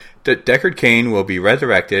Deckard Cain will be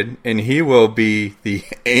resurrected, and he will be the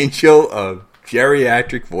angel of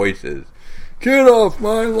geriatric voices. Get off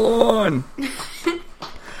my lawn!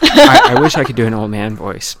 I wish I could do an old man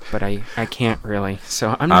voice, but I can't really.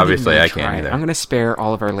 So I'm not Obviously, even I try. can't either. I'm going to spare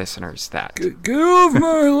all of our listeners that. Get off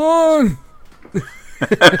my lawn!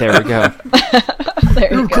 There we go.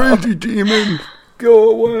 There you go. Crazy demon!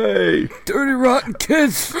 Go away! Dirty rotten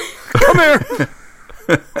kids! Come here!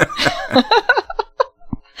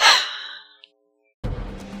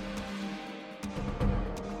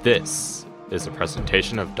 This is a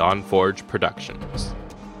presentation of Dawn Forge Productions.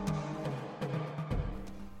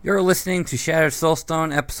 You're listening to Shattered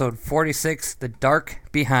Soulstone, episode 46, The Dark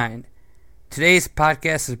Behind. Today's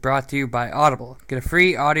podcast is brought to you by Audible. Get a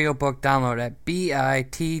free audiobook download at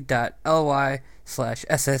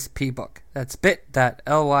bit.ly/SSPbook. That's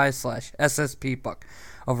bit.ly/SSPbook.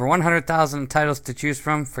 Over 100,000 titles to choose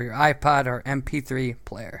from for your iPod or MP3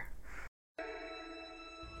 player.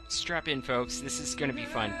 Strap in, folks. This is going to be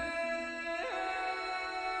fun.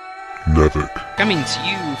 Nevik, Coming to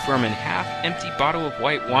you from a half-empty bottle of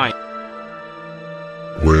white wine.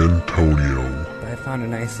 Lantonio, I found a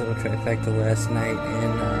nice little trifecta last night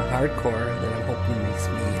in hardcore that I'm hoping makes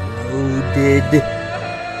me loaded.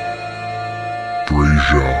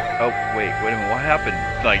 Breja, Oh, wait a minute, what happened?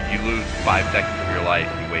 Like, you lose 5 seconds of your life,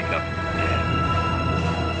 you wake up dead.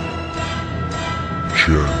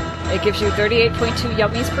 Jen, It gives you 38.2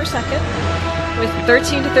 yummies per second, with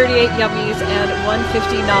 13 to 38 yummies and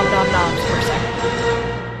 150 nom nom noms per second.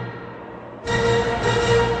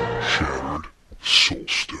 Shattered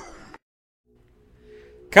Soulstone.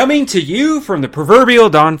 Coming to you from the proverbial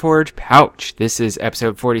Dawnforge pouch. This is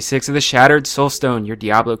episode 46 of the Shattered Soulstone, your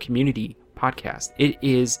Diablo community podcast. It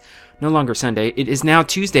is no longer Sunday. It is now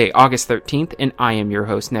Tuesday, August 13th, and I am your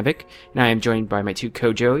host, Nevik, and I am joined by my two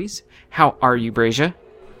co-joeys. How are you, Breja?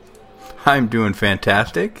 I'm doing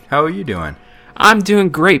fantastic. How are you doing? I'm doing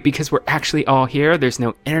great because we're actually all here. There's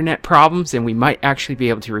no internet problems, and we might actually be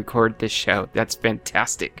able to record this show. That's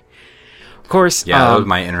fantastic. Of course, Yeah, that was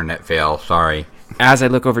my internet fail. Sorry. as I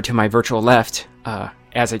look over to my virtual left,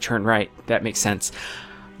 as I turn right, that makes sense.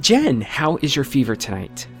 Jen, how is your fever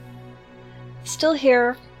tonight? Still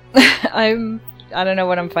here. I don't know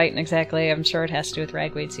what I'm fighting exactly. I'm sure it has to do with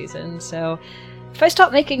ragweed season, so if I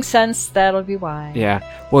stop making sense, that'll be why.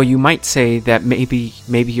 Yeah. Well, you might say that maybe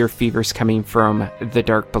your fever's coming from the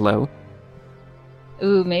dark below.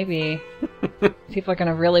 Ooh, maybe. People are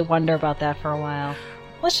gonna really wonder about that for a while.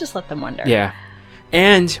 Let's just let them wonder. Yeah.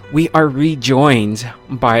 And we are rejoined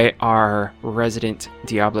by our resident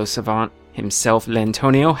Diablo savant himself,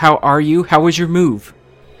 Lantonio. How are you? How was your move?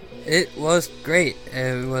 It was great.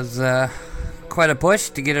 It was quite a push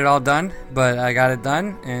to get it all done, but I got it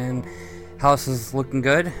done, and house is looking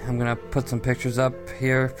good. I'm gonna put some pictures up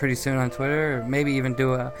here pretty soon on Twitter, or maybe even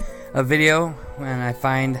do a video when I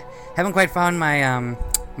haven't quite found my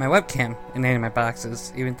my webcam in any of my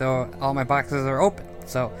boxes, even though all my boxes are open.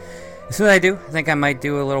 So as soon as I do, I think I might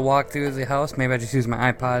do a little walkthrough of the house. Maybe I just use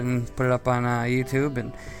my iPod and put it up on YouTube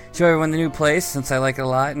and show everyone the new place, since I like it a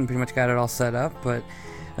lot and pretty much got it all set up. But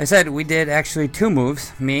like I said, we did actually 2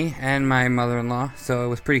 moves, me and my mother-in-law, so it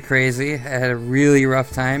was pretty crazy. I had a really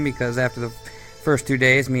rough time because after the first 2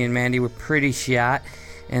 days, me and Mandy were pretty shot.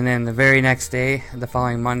 And then the very next day, the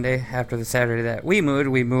following Monday, after the Saturday that we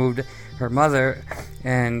moved her mother.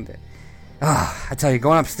 And I tell you,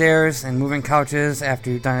 going upstairs and moving couches after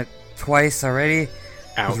you've done it twice already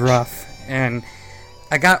was rough. And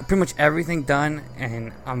I got pretty much everything done,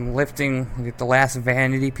 and I'm lifting the last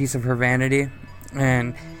vanity piece of her vanity.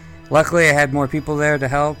 And luckily I had more people there to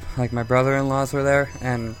help, like my brother-in-laws were there,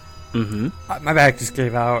 and my back just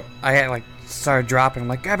gave out. I had started dropping. I'm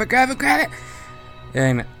like, grab it.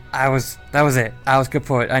 And that was it. I was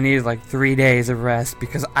kaput. I needed 3 days of rest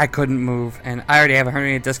because I couldn't move, and I already have a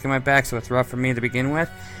herniated disc in my back, so it's rough for me to begin with.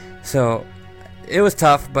 So it was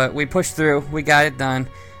tough, but we pushed through. We got it done.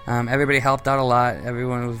 Everybody helped out a lot.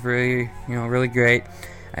 Everyone was really, really great.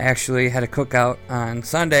 I actually had a cookout on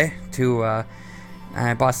Sunday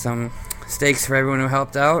I bought some steaks for everyone who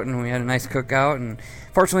helped out, and we had a nice cookout. And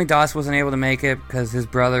fortunately, Doss wasn't able to make it because his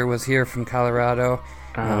brother was here from Colorado.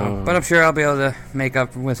 But I'm sure I'll be able to make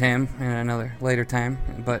up with him in another later time.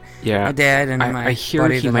 But Yeah. my dad and my I hear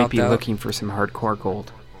buddy he that might helped be out. looking for some hardcore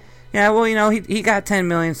gold. Yeah, well, he got 10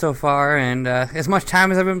 million so far, and as much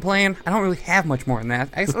time as I've been playing, I don't really have much more than that.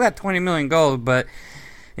 I still got 20 million gold, but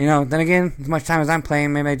then again, as much time as I'm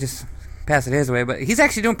playing, maybe I just pass it his way. But he's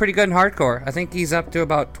actually doing pretty good in hardcore. I think he's up to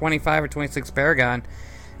about 25 or 26 Paragon,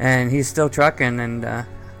 and he's still trucking. And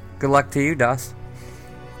good luck to you, Doss.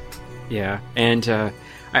 Yeah, and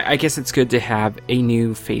I guess it's good to have a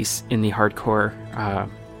new face in the hardcore.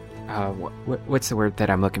 What's the word that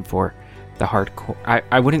I'm looking for? The hardcore.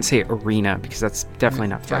 I wouldn't say arena because that's definitely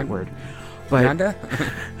not the right word. But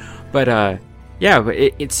but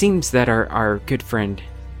it seems that our good friend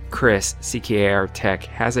Chris CKAR Tech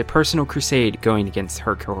has a personal crusade going against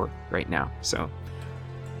hardcore right now. So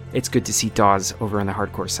it's good to see Dawes over on the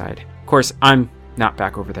hardcore side. Of course, I'm not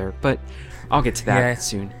back over there, but I'll get to that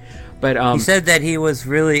soon. But he said that he was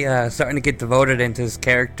really starting to get devoted into his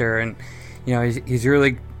character, and he's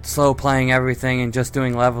really slow playing everything and just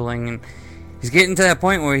doing leveling, and he's getting to that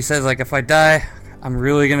point where he says, like, if I die, I'm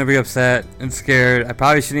really gonna be upset and scared. I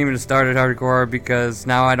probably shouldn't even have started hardcore because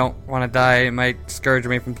now I don't want to die. It might discourage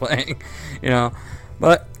me from playing,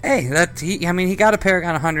 But hey, he got a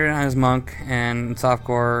Paragon 100 on his monk and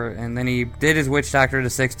softcore, and then he did his witch doctor to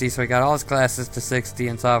 60, so he got all his classes to 60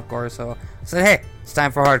 in softcore. So I said, hey, it's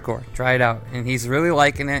time for hardcore. Try it out, and he's really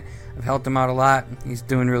liking it. I've helped him out a lot. He's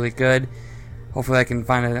doing really good. Hopefully, I can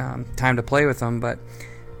find a time to play with him. But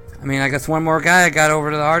I guess one more guy I got over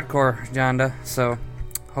to the hardcore, Jonda. So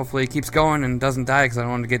hopefully he keeps going and doesn't die because I don't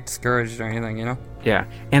want to get discouraged or anything, Yeah,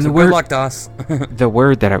 and so good luck to us. The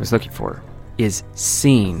word that I was looking for is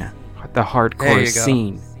scene, the hardcore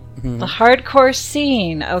scene. Mm-hmm. The hardcore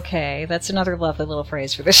scene. Okay, that's another lovely little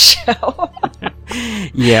phrase for this show.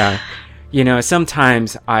 Yeah,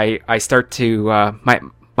 sometimes I start to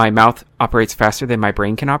my mouth operates faster than my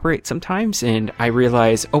brain can operate sometimes, and I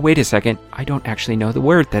realize, oh wait a second, I don't actually know the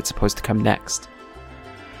word that's supposed to come next.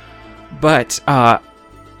 But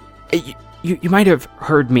You might have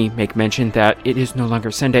heard me make mention that it is no longer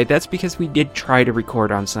Sunday. That's because we did try to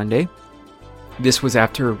record on Sunday. This was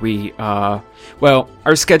after we, our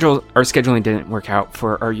scheduling didn't work out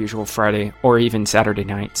for our usual Friday or even Saturday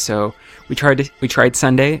night. So we tried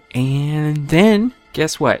Sunday, and then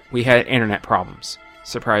guess what? We had internet problems.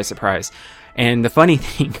 Surprise, surprise. And the funny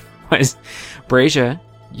thing was, Brazia,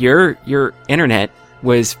 your internet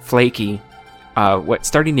was flaky.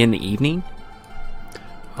 Starting in the evening?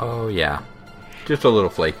 Oh yeah, just a little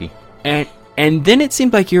flaky. And then it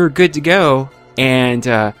seemed like you were good to go, and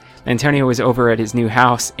Antonio was over at his new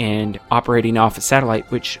house and operating off a satellite,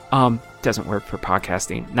 which doesn't work for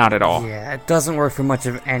podcasting, not at all. Yeah, it doesn't work for much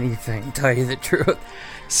of anything, to tell you the truth.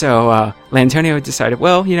 So Antonio decided,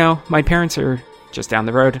 well, my parents are just down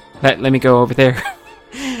the road. Let me go over there.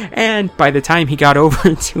 And by the time he got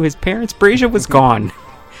over to his parents, Brazia was gone.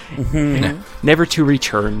 Never to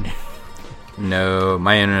return. No,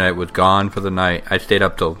 my internet was gone for the night. I stayed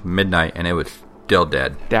up till midnight, and it was still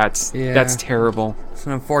dead. That's terrible. It's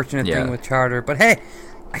an unfortunate thing with Charter, but hey,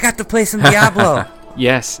 I got to play some Diablo.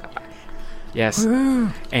 Yes.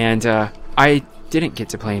 And I didn't get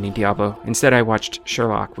to play any Diablo. Instead, I watched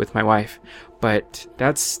Sherlock with my wife. But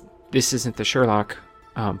this isn't the Sherlock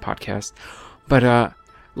podcast. But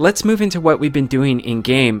let's move into what we've been doing in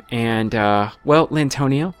game. And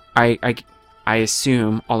Lantonio, I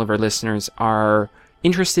assume all of our listeners are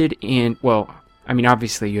interested in,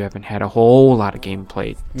 obviously you haven't had a whole lot of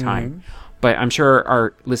gameplay time, but I'm sure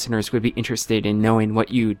our listeners would be interested in knowing what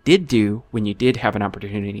you did do when you did have an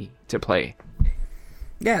opportunity to play.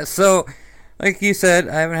 Yeah, so like you said,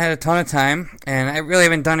 I haven't had a ton of time, and I really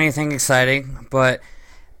haven't done anything exciting, but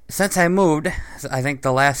since I moved, I think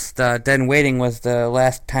the last Dead and Waiting was the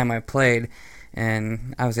last time I played.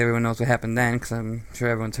 And obviously everyone knows what happened then, because I'm sure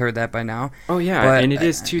everyone's heard that by now. Oh, yeah, and it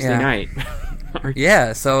is Tuesday night.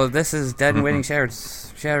 Yeah, so this is Dead and Waiting Shattered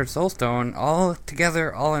Soulstone, all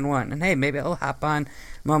together, all in one. And hey, maybe I'll hop on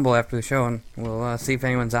Mumble after the show, and we'll see if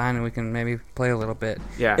anyone's on, and we can maybe play a little bit.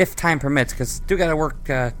 Yeah. If time permits, because I do got to work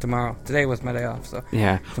tomorrow. Today was my day off, so...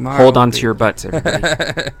 Yeah, tomorrow hold on to your butts,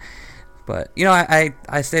 everybody. But,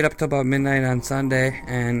 I stayed up till about midnight on Sunday,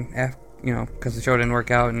 and after... because the show didn't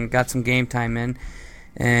work out, and got some game time in,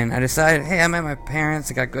 and I decided, hey, I'm at my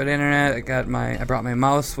parents. I got good internet. I brought my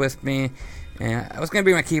mouse with me, and I was gonna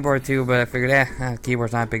bring my keyboard too, but I figured,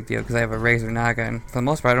 keyboard's not a big deal because I have a Razer Naga, and for the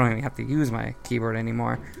most part, I don't even have to use my keyboard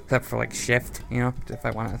anymore, except for like shift, if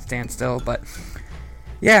I want to stand still. But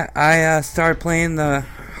yeah, I started playing the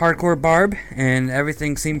hardcore Barb, and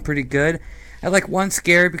everything seemed pretty good. I had one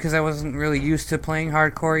scare because I wasn't really used to playing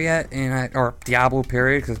hardcore yet, or Diablo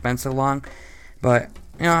period, because it's been so long. But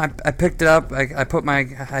I picked it up.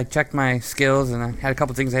 I checked my skills, and I had a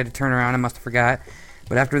couple things I had to turn around. I must have forgot.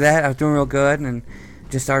 But after that, I was doing real good, and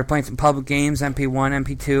just started playing some public games, MP1,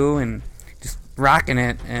 MP2, and just rocking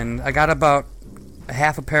it. And I got about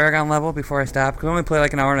half a Paragon level before I stopped. Because I only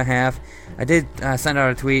played an hour and a half. I did send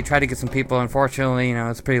out a tweet, tried to get some people. Unfortunately,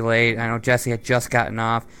 it's pretty late. I know Jesse had just gotten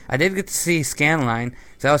off. I did get to see Scanline,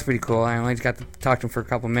 so that was pretty cool. I only got to talk to him for a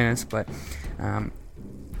couple minutes, but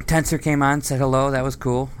Tensor came on, said hello. That was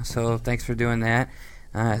cool. So thanks for doing that.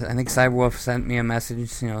 I think Cyberwolf sent me a message,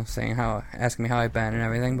 saying asking me how I've been and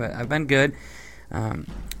everything. But I've been good.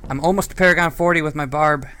 I'm almost to Paragon 40 with my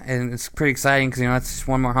Barb, and it's pretty exciting because it's just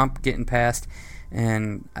one more hump getting past.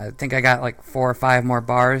 And I think I got like 4 or 5 more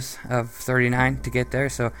bars of 39 to get there.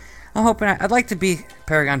 So I'm hoping I'd like to be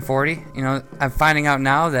Paragon 40. I'm finding out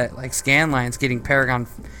now that like Scanline's getting Paragon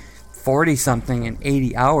 40 something in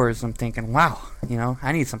 80 hours. I'm thinking, wow,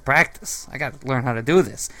 I need some practice. I got to learn how to do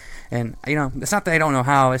this. And it's not that I don't know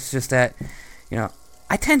how. It's just that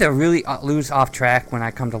I tend to really lose off track when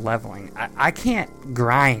I come to leveling. I can't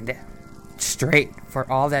grind straight for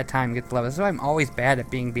all that time to get to level. So I'm always bad at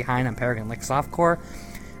being behind on Paragon, like softcore,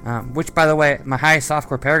 which, by the way, my highest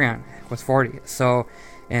softcore Paragon was 40. So,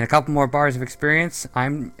 in a couple more bars of experience,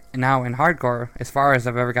 I'm now in hardcore as far as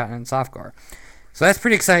I've ever gotten in softcore. So that's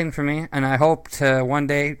pretty exciting for me, and I hope to one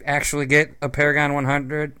day actually get a Paragon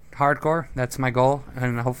 100 hardcore. That's my goal,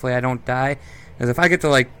 and hopefully I don't die. Because if I get to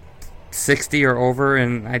like 60 or over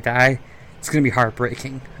and I die, it's going to be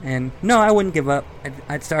heartbreaking. And no, I wouldn't give up.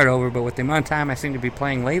 I'd start over, but with the amount of time I seem to be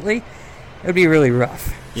playing lately, it would be really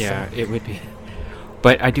rough. Yeah, it would be.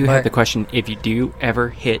 But I do have the question, if you do ever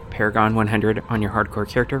hit Paragon 100 on your hardcore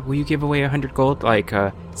character, will you give away 100 gold like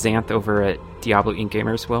Xanth over at Diablo Inc.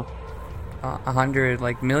 Gamers will? 100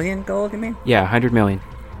 million gold, you mean? Yeah, 100 million.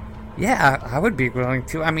 Yeah, I would be willing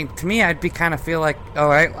to. I mean, to me, I'd be kind of feel like, all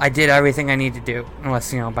right, I did everything I need to do.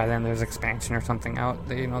 Unless, by then there's expansion or something out.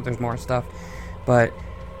 There's more stuff. But,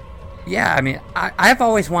 yeah, I mean, I've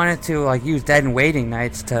always wanted to, use Dead and Waiting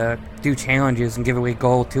nights to do challenges and give away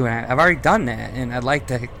gold, too. And I've already done that. And I'd like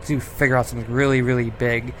to figure out something really, really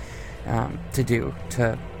big to do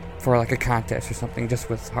for, a contest or something, just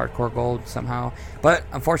with hardcore gold somehow. But,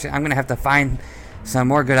 unfortunately, I'm going to have to find some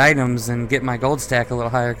more good items and get my gold stack a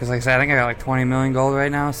little higher, because like I said, I think I got 20 million gold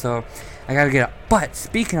right now, so I gotta get up. But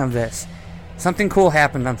speaking of this, something cool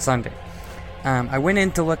happened on Sunday. I went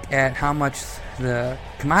in to look at how much the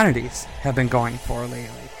commodities have been going for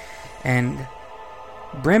lately, and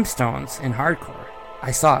brimstones in hardcore,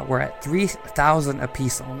 I saw it, we're at 3,000 a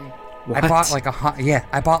piece only. What? I bought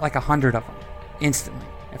I bought 100 of them instantly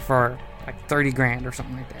for 30 grand or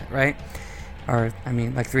something like that, right? Or,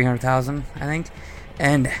 300,000, I think.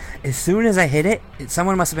 And as soon as I hit it,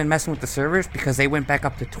 someone must have been messing with the servers, because they went back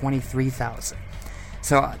up to 23,000.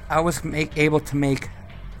 So I was able to make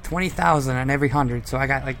 20,000 on every 100. So I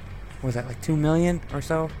got, what was that, 2 million or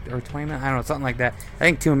so? Or 20 million? I don't know, something like that. I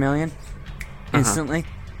think 2 million instantly.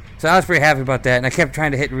 So I was pretty happy about that. And I kept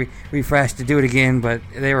trying to hit refresh to do it again, but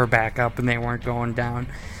they were back up and they weren't going down.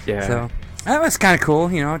 Yeah. So that was kind of cool,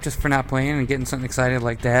 just for not playing and getting something excited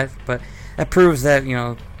like that. But that proves that,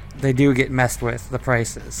 they do get messed with, the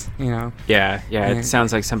prices, Yeah, it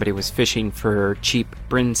sounds like somebody was fishing for cheap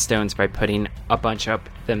brimstones by putting a bunch up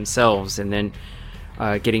themselves and then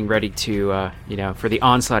getting ready to, for the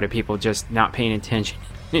onslaught of people just not paying attention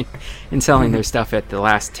and selling their stuff at the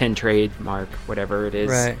last 10 trade mark, whatever it is.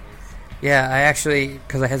 Right. Yeah, I actually,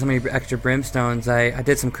 because I had so many extra brimstones, I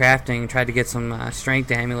did some crafting, tried to get some strength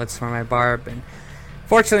amulets for my Barb, and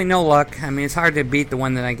fortunately, no luck. It's hard to beat the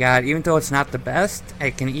one that I got. Even though it's not the best,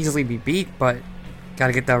 it can easily be beat, but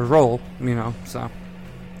gotta get that roll, so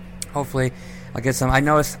hopefully I'll get some. I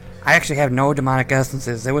noticed I actually have no demonic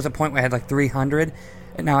essences. There was a point where I had 300,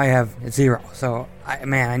 and now I have 0. So,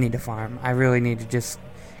 I need to farm. I really need to just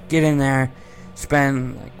get in there,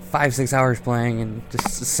 spend 5-6 hours playing, and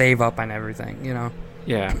just save up on everything,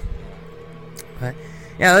 Yeah. But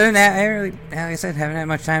yeah, other than that, I really, like I said, haven't had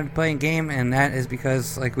much time to play a game, and that is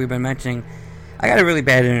because, like we've been mentioning, I got a really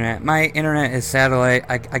bad internet. My internet is satellite.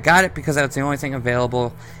 I got it because that's the only thing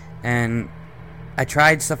available, and I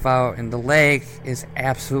tried stuff out, and the lag is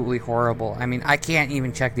absolutely horrible. I can't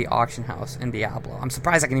even check the auction house in Diablo. I'm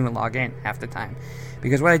surprised I can even log in half the time,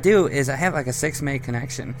 because what I do is I have a 6 meg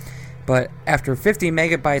connection, but after 50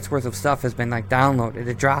 megabytes worth of stuff has been downloaded,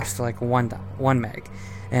 it drops to 1 meg.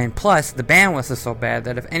 And plus, the bandwidth is so bad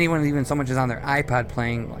that if anyone even so much is on their iPod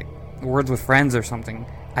playing Words with Friends or something,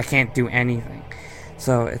 I can't do anything.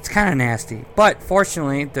 So it's kind of nasty. But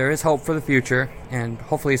fortunately, there is hope for the future, and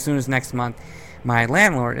hopefully as soon as next month, my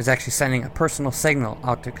landlord is actually sending a personal signal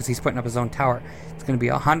out to, because he's putting up his own tower. It's going to be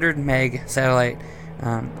 100 meg satellite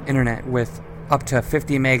internet with up to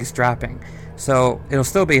 50 megs dropping. So it'll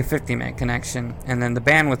still be a 50 meg connection, and then the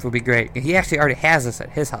bandwidth will be great. He actually already has this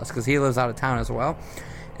at his house because he lives out of town as well.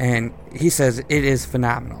 And he says it is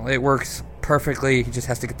phenomenal. It works perfectly. He just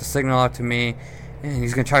has to get the signal out to me, and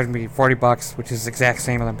he's going to charge me $40, which is the exact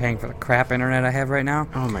same as I'm paying for the crap internet I have right now.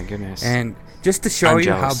 Oh my goodness. And just to show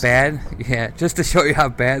you how bad, just to show you how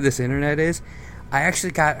bad this internet is, I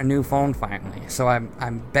actually got a new phone finally. So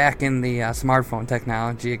I'm back in the smartphone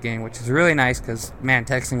technology again, which is really nice because, man,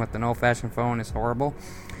 texting with an old-fashioned phone is horrible.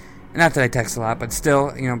 Not that I text a lot, but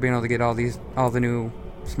still, you know, being able to get all the new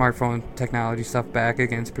smartphone technology stuff back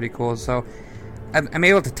again is pretty cool. So I'm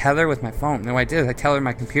able to tether with my phone. And what I did is I tethered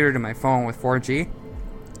my computer to my phone with 4G,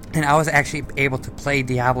 and I was actually able to play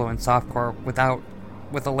Diablo and softcore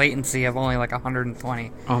with a latency of only like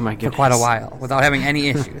 120 Oh my goodness. for quite a while without having any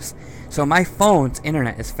issues. So my phone's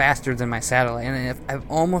internet is faster than my satellite, and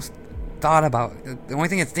I've almost thought about, the only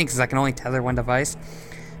thing it thinks is I can only tether one device.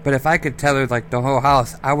 But if I could tether like the whole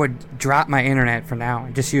house, I would drop my internet for now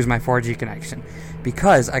and just use my 4G connection,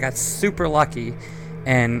 because I got super lucky,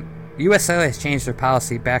 and US Cellular has changed their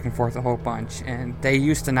policy back and forth a whole bunch, and they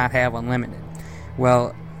used to not have unlimited.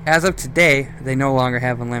 Well, as of today, they no longer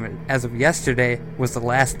have unlimited. As of yesterday was the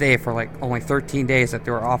last day for like only 13 days that they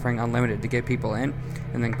were offering unlimited to get people in,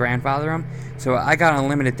 and then grandfather them. So I got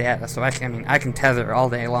unlimited data, so I can tether all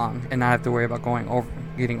day long and not have to worry about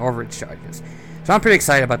getting overage charges. So I'm pretty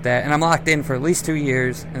excited about that, and I'm locked in for at least 2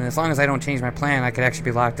 years, and as long as I don't change my plan, I could actually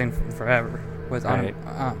be locked in forever with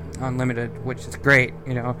unlimited, which is great.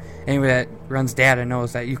 You know, anybody that runs data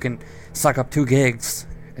knows that you can suck up 2 gigs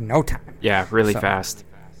in no time. Yeah, really fast.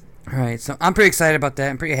 All right, so I'm pretty excited about that.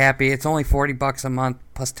 I'm pretty happy. It's only $40 a month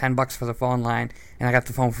plus $10 for the phone line, and I got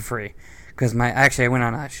the phone for free. Because I went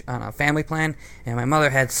on a family plan, and my mother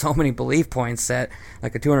had so many belief points that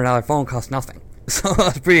like a $200 phone cost nothing. So I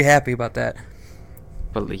was pretty happy about that.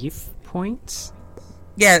 Belief points?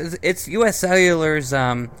 Yeah, it's US Cellular's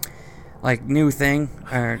like new thing,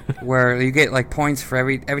 where you get like points for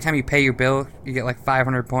every time you pay your bill, you get like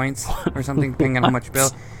 500 points or something, depending on how much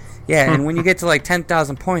bill. Yeah, and when you get to like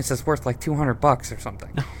 10,000 points, that's worth like $200 or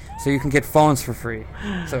something. So you can get phones for free.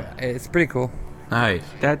 So it's pretty cool. Nice.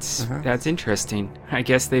 That's interesting. I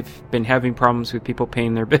guess they've been having problems with people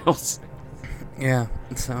paying their bills. Yeah.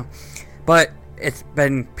 So, but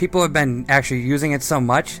people have been actually using it so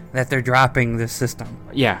much that they're dropping this system.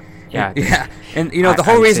 Yeah. And you know, the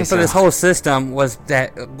whole reason for this whole system was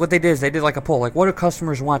that what they did is they did like a poll, like, what do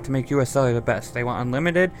customers want to make US Cellular the best? They want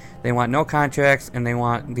unlimited, they want no contracts, and they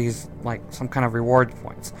want these like some kind of reward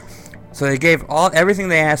points. So they gave everything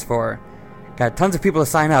they asked for, got tons of people to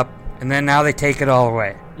sign up, and then now they take it all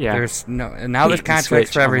away. Yeah. There's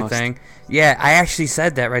contracts for everything. Almost. Yeah, I actually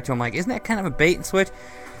said that right to him, like, isn't that kind of a bait and switch?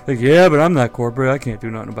 Like, yeah, but I'm not corporate. I can't do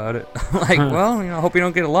nothing about it. I'm like, well, you know, I hope you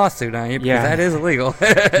don't get a lawsuit on you, because that is illegal.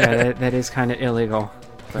 Yeah, that is kind of illegal.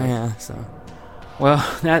 But, yeah, so. Well,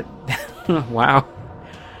 wow.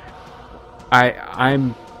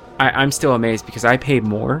 I'm still amazed because I pay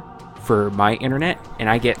more for my internet, and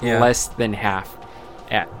I get less than half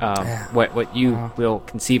at what you will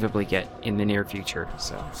conceively get in the near future.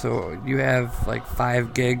 So you have like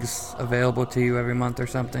 5 gigs available to you every month or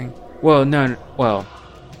something? Well, no. Well,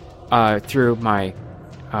 through my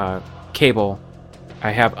cable,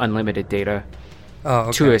 I have unlimited data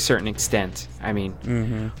to a certain extent. I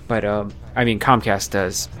mean, but I mean, Comcast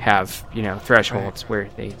does have, you know, thresholds where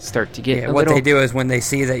they start to get what they do is when they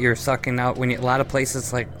see that you're sucking out, a lot of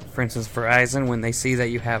places, like for instance Verizon, when they see that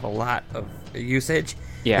you have a lot of usage,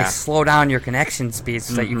 they slow down your connection speeds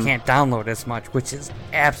so that you can't download as much, which is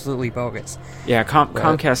absolutely bogus. Yeah,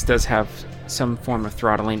 Comcast does have some form of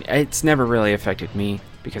throttling. It's never really affected me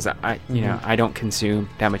because I don't consume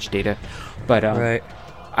that much data, but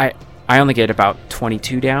I only get about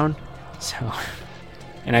 22 down, so,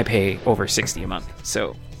 and I pay over 60 a month.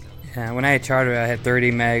 So yeah, when I had Charter, I had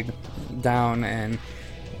 30 meg down, and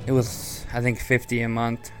it was, I think, 50 a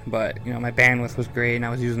month. But you know, my bandwidth was great, and I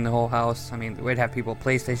was using the whole house. I mean, we'd have people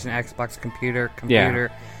PlayStation, Xbox, computer,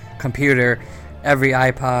 every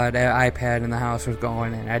iPad in the house was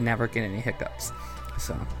going, and I'd never get any hiccups.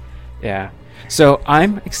 So yeah. So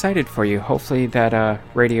I'm excited for you. Hopefully that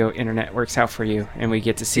radio internet works out for you, and we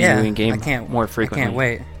get to see you in game more frequently. I can't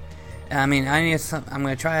wait. I mean, I'm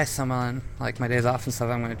gonna try some on like my days off and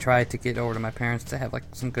stuff. I'm gonna try to get over to my parents to have like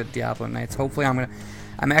some good Diablo nights. Hopefully,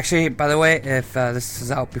 I'm actually, by the way, if this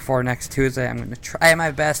is out before next Tuesday, I'm gonna try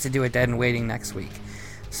my best to do a Dead and Waiting next week.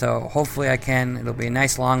 So hopefully I can. It'll be a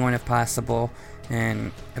nice long one if possible.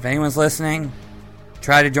 And if anyone's listening,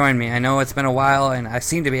 try to join me. I know it's been a while, and I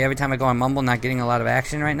seem to be, every time I go on Mumble, not getting a lot of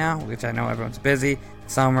action right now, which I know everyone's busy,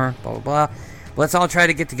 summer, blah, blah, blah. But let's all try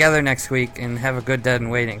to get together next week and have a good Dead and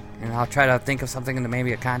Waiting. And I'll try to think of something into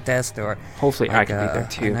maybe a contest or... Hopefully I can be there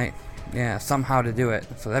too. Yeah, somehow to do it.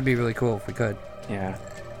 So that'd be really cool if we could. Yeah.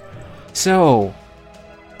 So,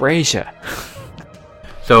 Brasia.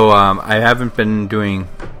 So I haven't been doing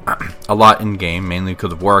a lot in game, mainly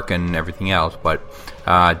because of work and everything else. But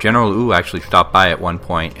General Wu actually stopped by at one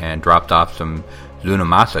point and dropped off some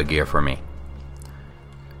Zunamasa gear for me.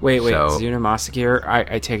 Wait, So- Zunamasa gear?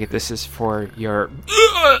 I take it this is for your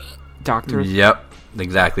doctor? Yep,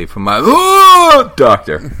 exactly, for my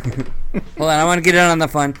doctor. Hold on, I want to get in on the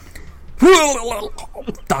fun.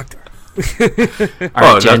 Doctor.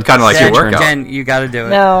 Oh, Jen, that's kind of like Jen, your workout. Jen, you got to do it.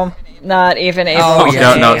 No, not even able. Oh, to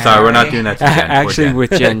yeah, No, say sorry, we're not hi. doing that to Jen. Actually, Jen.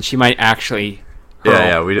 with Jen, she might actually.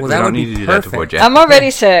 Yeah, we Well, don't that would need be to do that to perfect. poor Jen. I'm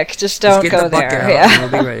already sick. Just don't Just get go the bucket there. out Yeah.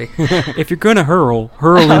 and we'll be ready. If you're gonna hurl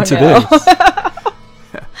Oh, into no. this.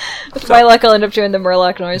 With my luck, I'll end up doing the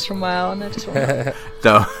Murloc noise from WoW, and that just won't.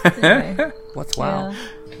 So, Anyway, What's wow? yeah.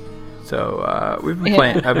 so we've been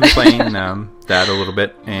playing. I've been playing that a little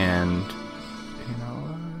bit, and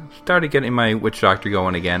started getting my Witch Doctor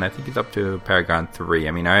going again. I think he's up to Paragon 3.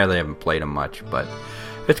 I mean, I really haven't played him much, but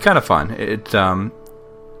it's kind of fun.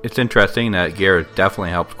 It's interesting that gear definitely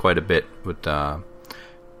helps quite a bit with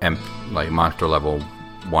like monster level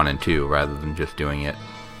 1 and 2, rather than just doing it,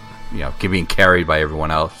 being carried by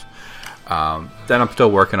everyone else. Then I'm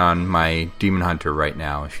still working on my Demon Hunter right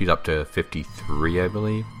now. She's up to 53, I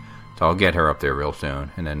believe. So I'll get her up there real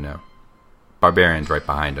soon, and then Barbarian's right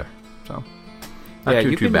behind her. So not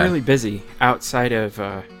You've too been bad. really busy outside of.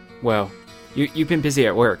 You've been busy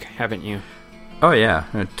at work, haven't you? Oh yeah,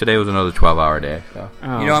 today was another 12-hour day. So.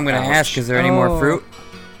 Oh, You know, I'm going to ask, is there any more fruit?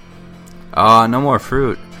 No more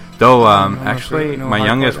fruit. Though, more actually, fruit, no my hardcore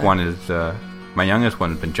youngest then. one is my youngest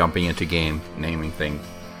one's been jumping into games, naming things,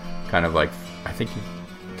 kind of like I think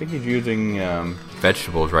he's using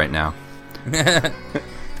vegetables right now.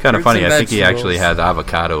 It's kind of Fruits funny. and I think he actually vegetables. has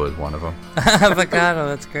avocado as one of them. Avocado,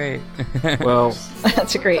 that's great. Well,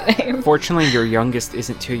 That's a great name. fortunately, your youngest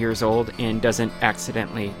isn't 2 years old and doesn't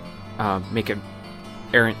accidentally make an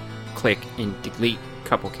errant click and delete a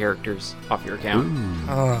couple characters off your account.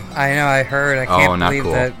 Oh, I know, I heard. I can't not believe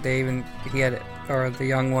cool. that he had it, or the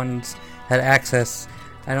young ones had access.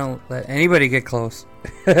 I don't let anybody get close.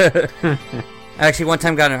 I actually one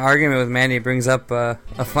time got in an argument with Mandy. It brings up a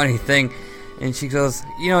funny thing. And she goes,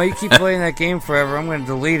 you keep playing that game forever. I'm going to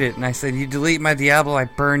delete it. And I said, you delete my Diablo, I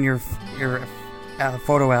burn your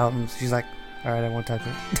photo albums. She's like, all right, I won't touch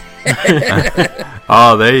it.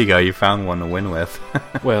 Oh, there you go. You found one to win with.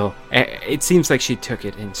 Well, it seems like she took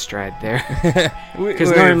it in stride there.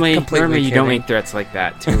 Because We're normally completely you don't kidding. make threats like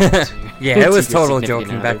that. Yeah, it was to your total significant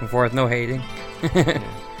joking, back other. and forth, no hating.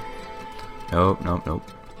 Nope.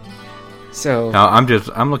 So, No,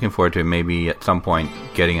 I'm looking forward to maybe at some point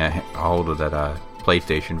getting a hold of that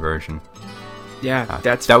PlayStation version. yeah,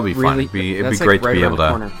 that that would be fun. really, It'd be that's, great like, to be right able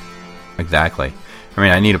around to. the Exactly. I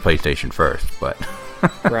mean, I need a PlayStation first, but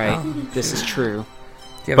corner. Right, this is true.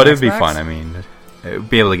 Do you have but an it'd be Xbox? fun. I mean, it'd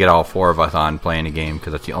be able to get all four of us on playing a game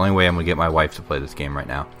because that's the only way I'm gonna get my wife to play this game right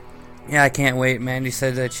now. Yeah, I can't wait. Mandy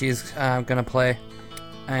said that she's gonna play,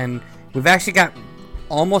 and we've actually got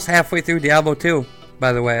almost halfway through Diablo 2.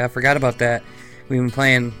 By the way, I forgot about that. We've been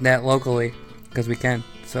playing that locally because we can.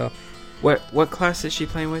 So What class is she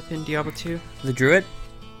playing with in Diablo 2? the druid,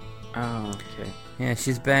 Oh, okay. yeah,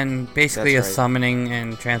 she's been basically That's a right. summoning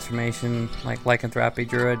and transformation like lycanthropy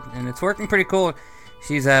druid, and it's working pretty cool.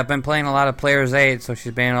 She's been playing a lot of Player's Aid, so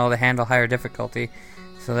she's been able to handle higher difficulty.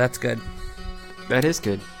 So that's good. That is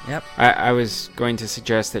good. Yep. I was going to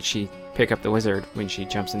suggest that she pick up the wizard when she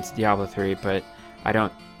jumps into Diablo 3, but I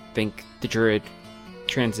don't think the druid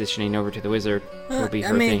transitioning over to the wizard will be her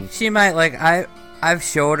I mean, thing. she might like. I've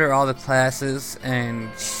showed her all the classes, and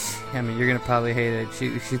you're gonna probably hate it. She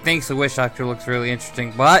thinks the Witch Doctor looks really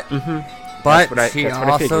interesting, but That's what I she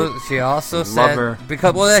also Love said her.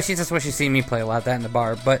 because that's just what she's seen me play a lot, that in the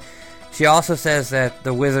bar. But she also says that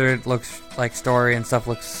the wizard looks like story and stuff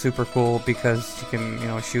looks super cool because she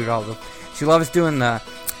can shoot all the. She loves doing the,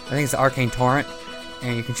 I think it's the Arcane Torrent,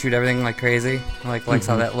 and you can shoot everything like crazy. Likes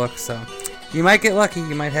how that looks. So you might get lucky.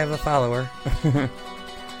 You might have a follower.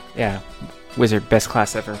 Yeah. Wizard, best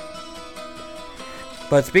class ever.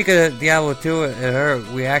 But speaking of Diablo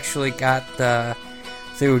 2, we actually got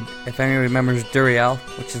through, if anyone remembers, Duriel,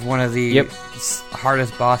 which is one of the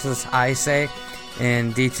hardest bosses, I say,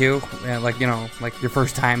 in D2. Like your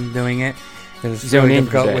first time doing it. It's Zone really in,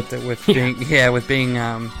 difficult you with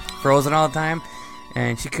being frozen all the time.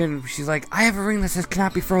 And she's like, I have a ring that says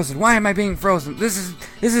cannot be frozen. Why am I being frozen? This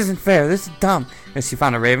isn't fair. This is dumb. And she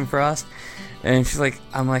found a Raven Frost. And she's like,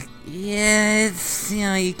 I'm like, yeah, it's,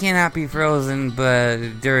 you cannot be frozen, but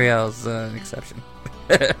Duriel's an exception.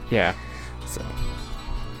 Yeah. So,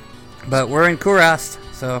 but we're in Kurast,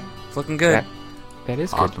 so it's looking good. That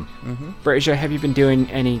is Awesome. good. Brazia, have you been doing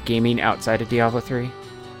any gaming outside of Diablo 3?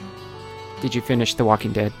 Did you finish The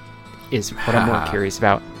Walking Dead? is what I'm more curious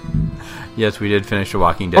about. Yes, we did finish The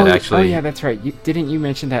Walking Dead, actually. Oh yeah, that's right. Didn't you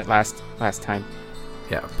mention that last time?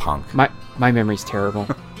 Yeah, punk. My memory's terrible.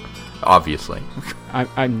 Obviously.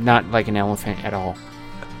 I'm not like an elephant at all.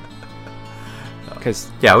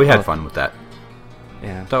 Yeah, we had fun with that.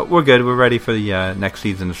 Yeah. So we're good. We're ready for the next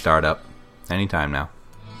season to start up. Anytime now.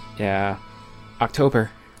 Yeah.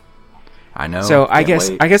 October. I know. So I Can't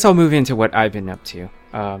wait. guess I'll move into what I've been up to,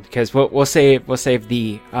 because we'll save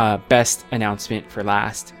the best announcement for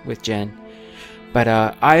last with Jen. But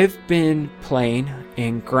I've been playing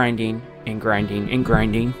and grinding,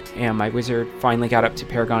 and my wizard finally got up to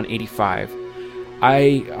Paragon 85.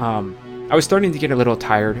 I was starting to get a little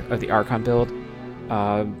tired of the Archon build.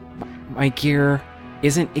 My gear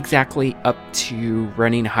isn't exactly up to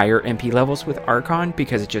running higher MP levels with Archon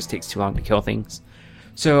because it just takes too long to kill things.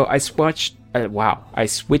 So I switched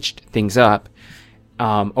things up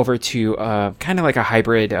over to kind of like a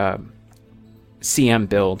hybrid CM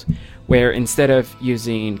build, where instead of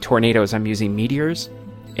using tornadoes, I'm using meteors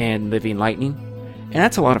and living lightning, and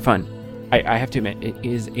that's a lot of fun. I have to admit, it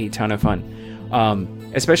is a ton of fun.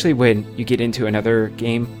 Especially when you get into another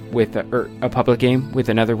game with a public game with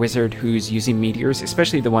another wizard who's using meteors,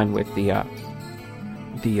 especially the one with the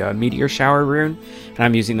meteor shower rune, and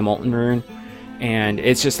I'm using the molten rune, and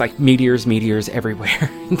it's just like meteors everywhere.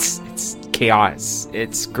 It's chaos.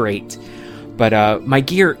 It's great, but my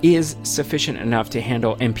gear is sufficient enough to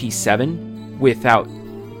handle MP7 without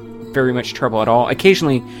very much trouble at all.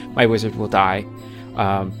 Occasionally, my wizard will die.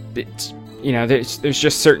 There's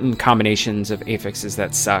just certain combinations of affixes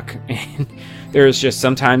that suck, and there's just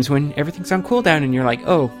sometimes when everything's on cooldown and you're like,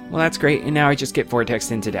 oh, well, that's great, and now I just get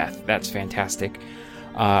vortexed into death. That's fantastic.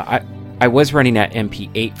 I was running at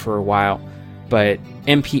MP8 for a while, but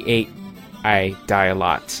MP8 I die a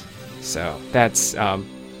lot, so that's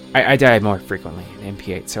I die more frequently in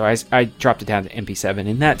MP8, so I dropped it down to MP7,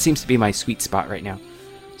 and that seems to be my sweet spot right now.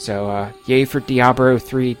 So yay for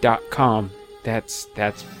Diablo3.com. That's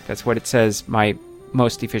what it says my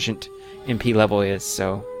most efficient MP level is,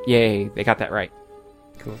 so yay, they got that right.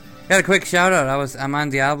 Cool. Got a quick shout out. I'm on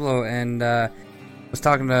Diablo, and was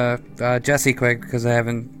talking to Jesse quick because I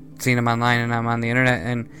haven't seen him online and I'm on the internet,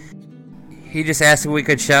 and he just asked if we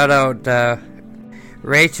could shout out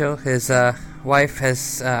Rachel. His wife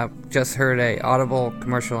has just heard a Audible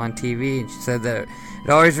commercial on TV, and she said that it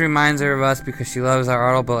always reminds her of us because she loves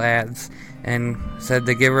our Audible ads. And said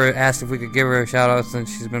asked if we could give her a shout out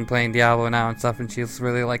since she's been playing Diablo now and stuff, and she's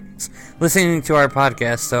really likes listening to our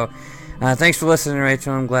podcast. So, thanks for listening,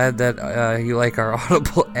 Rachel. I'm glad that you like our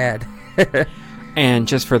Audible ad. And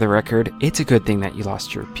just for the record, it's a good thing that you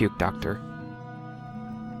lost your puke doctor.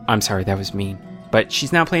 I'm sorry, that was mean. But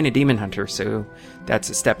she's now playing a demon hunter, so that's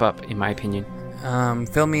a step up, in my opinion.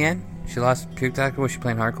 Fill me in. She lost puke doctor. Was she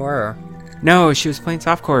playing hardcore or? No, she was playing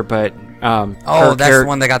softcore, but that's the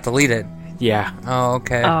one that got deleted. Yeah. Oh,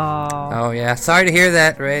 okay. Oh, yeah. Sorry to hear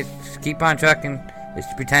that, Ray. Just keep on trucking.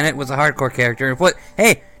 Just pretend it was a hardcore character.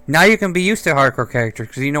 Hey, now you can be used to a hardcore character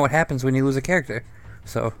because you know what happens when you lose a character.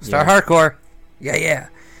 So, start hardcore. Yeah.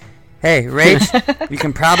 Hey, Rach, you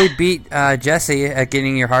can probably beat Jesse at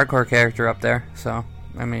getting your hardcore character up there. So,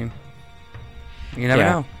 I mean, you never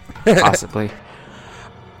know. Possibly.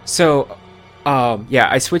 So,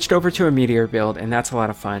 I switched over to a meteor build, and that's a lot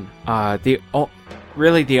of fun.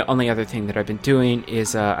 Really, the only other thing that I've been doing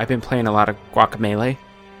is I've been playing a lot of Guacamelee,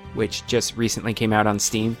 which just recently came out on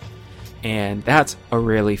Steam, and that's a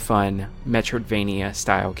really fun Metroidvania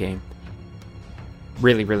style game.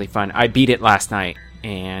 Really, really fun. I beat it last night,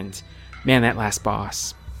 and man, that last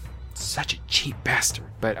boss, such a cheap bastard,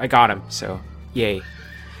 but I got him, so yay.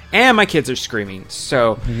 And my kids are screaming,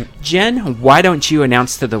 so Jen, why don't you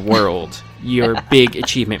announce to the world your big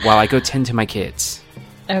achievement while I go tend to my kids?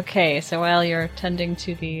 Okay, so while you're tending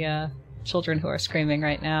to the children who are screaming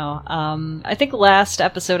right now, I think last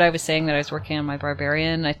episode I was saying that I was working on my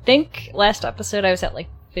barbarian. I think last episode I was at like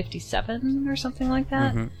 57 or something like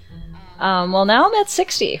that. Mm-hmm. Well, now I'm at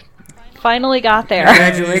 60. Finally got there.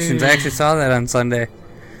 Congratulations! I actually saw that on Sunday.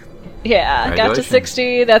 Yeah, got to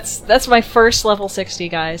 60. That's my first level 60,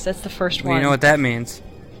 guys. That's the first one. You know what that means?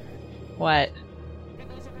 What?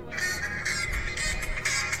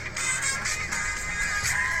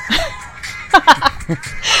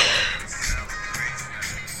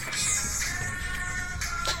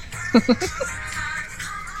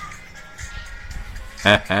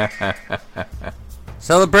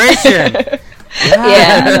 Celebration!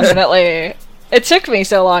 Yeah, definitely. It took me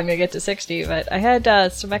so long to get to 60, but I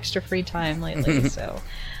had some extra free time lately, so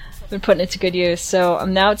been putting it to good use. So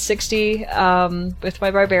I'm now at 60 with my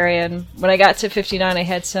barbarian. When I got to 59, I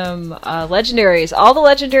had some legendaries. All the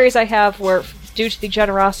legendaries I have were due to the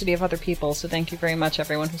generosity of other people, so thank you very much,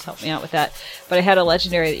 everyone who's helped me out with that. But I had a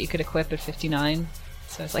legendary that you could equip at 59.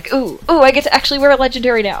 So I was like, ooh, I get to actually wear a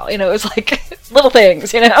legendary now. You know, it was like little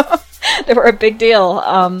things, you know. They were a big deal.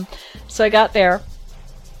 So I got there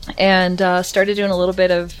and started doing a little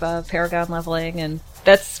bit of Paragon leveling, and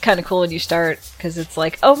that's kind of cool when you start, because it's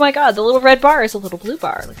like, oh my god, the little red bar is a little blue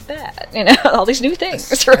bar. Look at that. You know, all these new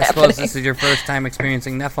things are happening. I suppose this is your first time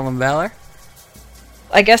experiencing Nephilim Valor?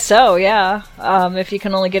 I guess so, yeah. If you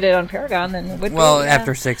can only get it on Paragon, then it would be. Well, yeah.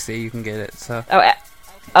 after 60, you can get it, so... Oh,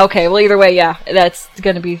 okay, well, either way, yeah, that's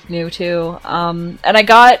going to be new, too. And I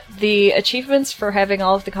got the achievements for having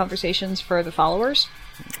all of the conversations for the followers.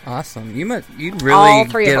 Awesome. You really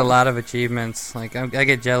get a them. lot of achievements. Like, I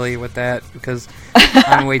get jelly with that, because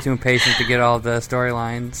I'm way too impatient to get all the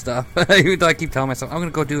storyline stuff. Even though I keep telling myself, I'm going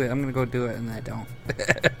to go do it, and I don't.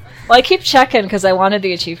 Well, I keep checking, because I wanted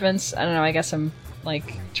the achievements. I don't know, I guess I'm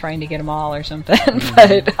like trying to get them all or something.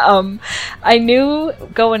 But I knew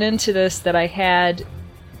going into this that I had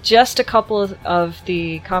just a couple of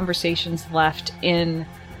the conversations left in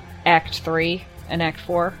Act 3 and Act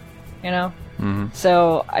 4, you know? Mm-hmm.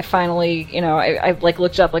 So I finally, you know, I like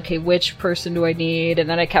looked up, like, okay, which person do I need? And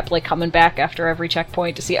then I kept like coming back after every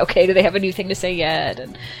checkpoint to see, okay, do they have a new thing to say yet?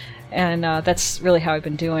 And that's really how I've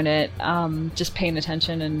been doing it. Just paying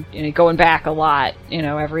attention and, you know, going back a lot, you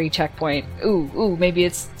know, every checkpoint. Ooh, maybe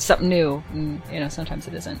it's something new. And, you know, sometimes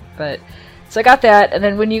it isn't. But so I got that. And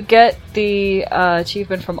then when you get the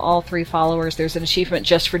achievement from all 3 followers, there's an achievement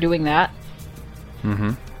just for doing that.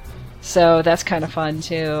 Mm-hmm. So that's kind of fun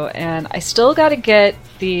too. And I still got to get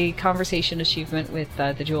the conversation achievement with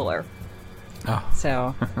the jeweler. Oh.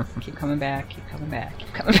 So keep coming back, you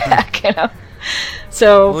know.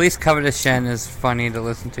 So At least Covetous Shen is funny to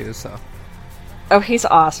listen to, so... Oh, he's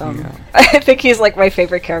awesome. Yeah. I think he's like my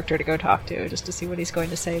favorite character to go talk to, just to see what he's going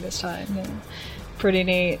to say this time. You know. Pretty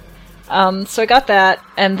neat. So I got that,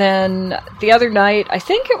 and then the other night, I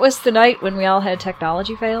think it was the night when we all had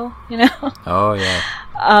technology fail, you know? Oh, yeah.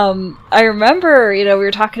 I remember, you know, we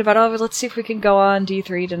were talking about, oh, let's see if we can go on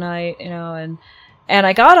D3 tonight, you know, and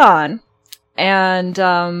I got on, and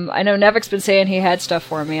I know Nevik's been saying he had stuff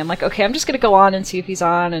for me. I'm like, okay, I'm just going to go on and see if he's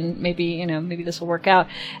on, and maybe, you know, maybe this will work out.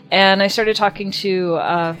 And I started talking to,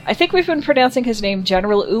 I think we've been pronouncing his name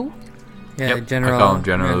General U. Yeah, Yep, General... I call him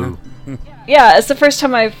General U. Yeah, it's the first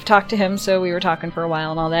time I've talked to him, so we were talking for a while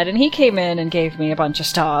and all that, and he came in and gave me a bunch of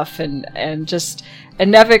stuff, and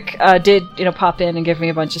Nevik did, you know, pop in and give me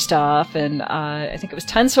a bunch of stuff, and I think it was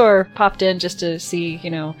Tensor popped in just to see, you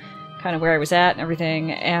know, kind of where I was at and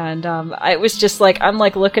everything, and I was just like, I'm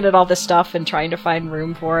like looking at all this stuff and trying to find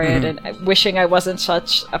room for it, and wishing I wasn't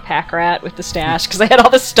such a pack rat with the stash, because I had all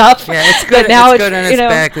this stuff. Yeah, it's good. Now it's good on its you know,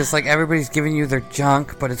 back. It's like everybody's giving you their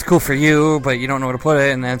junk, but it's cool for you, but you don't know where to put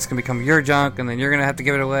it, and then it's gonna become your junk, and then you're gonna have to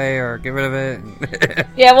give it away or get rid of it.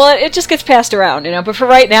 Yeah, well, it just gets passed around, you know. But for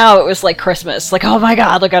right now, it was like Christmas. Like, oh my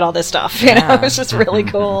god, look at all this stuff. You know, it was just really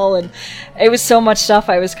cool, and it was so much stuff.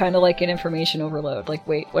 I was kind of like in information overload. Like,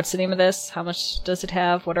 wait, what's the name of this? How much does it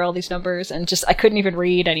have? What are all these numbers? And just I couldn't even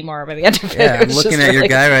read anymore by the end of it. Yeah, It I'm was looking just at your really-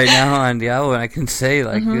 guy right now on Diablo, and I can say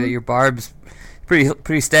like your barb's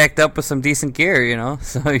pretty stacked up with some decent gear, you know.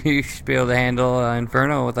 So you should be able to handle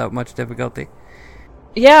Inferno without much difficulty.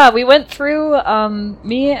 Yeah, we went through,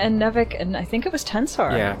 me and Nevik, and I think it was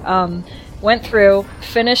Tensor. Yeah. Went through,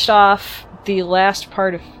 finished off the last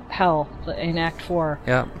part of Hell in Act 4.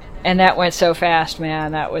 Yep. And that went so fast,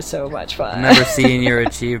 man. That was so much fun. I remember seeing your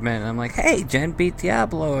achievement, and I'm like, hey, Jen beat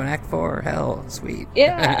Diablo in Act 4. Hell, sweet.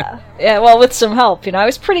 Yeah. Yeah, well, with some help. You know, I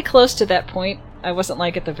was pretty close to that point. I wasn't,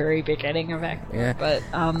 like, at the very beginning of Act 4. Yeah. But,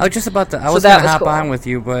 I was just about to... I so was that going to was hop cool. on with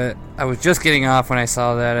you, but I was just getting off when I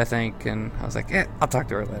saw that, I think, and I was like, yeah, I'll talk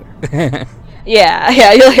to her later.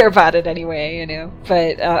 Yeah, you'll hear about it anyway, you know.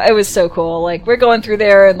 But it was so cool. Like, we're going through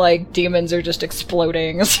there, and, like, demons are just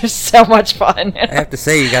exploding. It's just so much fun. You know? I have to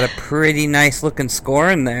say, you got a pretty nice-looking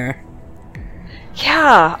score in there.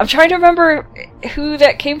 Yeah, I'm trying to remember who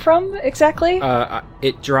that came from exactly.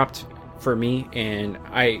 It dropped for me, and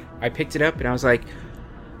I picked it up, and I was like,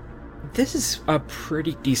 this is a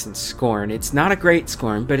pretty decent scorn. It's not a great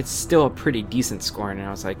scorn, but it's still a pretty decent scorn. And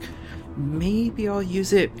I was like, maybe I'll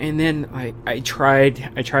use it. And then I tried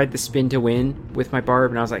the spin to win with my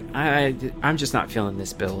barb, and I was like, I'm just not feeling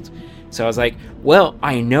this build. So I was like, well,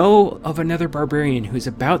 I know of another barbarian who's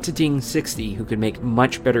about to ding 60 who could make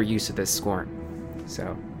much better use of this scorn.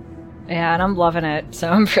 So Yeah, and I'm loving it. So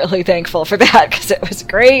I'm really thankful for that, because it was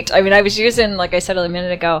great. I mean, I was using, like I said a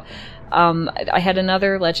minute ago, I had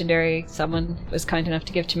another legendary someone was kind enough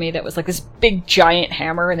to give to me that was like this big giant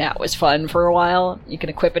hammer, and that was fun for a while. You can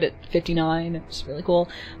equip it at 59. It's really cool.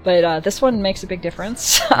 But this one makes a big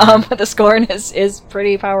difference. The Scorn is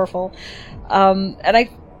pretty powerful. And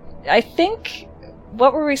I think,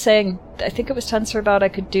 what were we saying? I think it was Tensor about I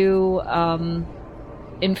could do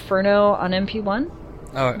Inferno on MP1.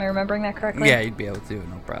 Oh, Am I remembering that correctly? yeah, you'd be able to do it,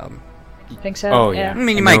 no problem. Think so? Oh, yeah. I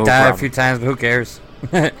mean, you No might die problem. a few times, but who cares?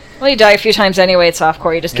 Well, you die a few times anyway at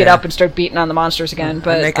softcore. You just get Yeah. up and start beating on the monsters again.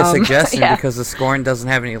 But I'd make a suggestion yeah. because the Scorn doesn't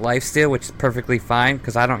have any lifesteal, which is perfectly fine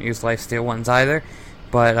because I don't use lifesteal ones either.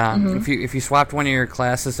 But if you swapped one of your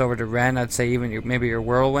classes over to Ren, I'd say even maybe your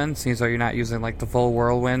Whirlwind, seems though you're not using like the full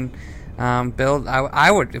Whirlwind build. I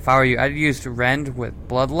would, if I were you, I'd use Rend with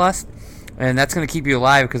Bloodlust, and that's going to keep you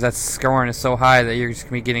alive because that Scorn is so high that you're just going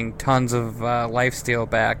to be getting tons of lifesteal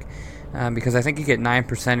back. Because I think you get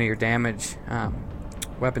 9% of your damage,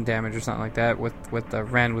 weapon damage or something like that with the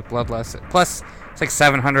Ren with Bloodlust. Plus, it's like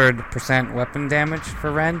 700% weapon damage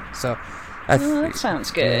for Ren. So that's, that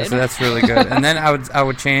sounds good. Yeah, so that's really good. And then I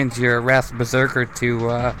would change your Wrath Berserker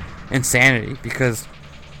to Insanity because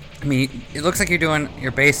I mean it looks like you're doing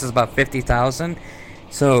your base is about 50,000,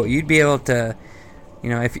 so you'd be able to,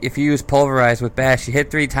 if you use Pulverize with Bash, you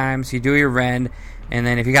hit 3 times, you do your Ren, and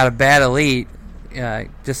then if you got a bad elite.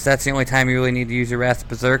 Just that's the only time you really need to use your Wrath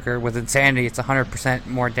Berserker. With Insanity, it's 100%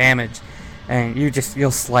 more damage, and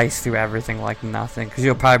you'll slice through everything like nothing because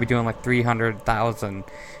you'll probably be doing like 300,000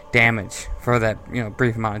 damage for that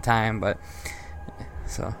brief amount of time. But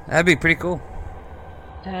so that'd be pretty cool.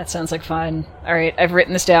 That sounds like fun. All right, I've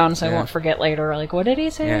written this down so I Yeah. won't forget later. Like, what did he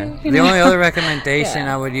say? Yeah. The only other recommendation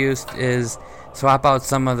Yeah. I would use is swap out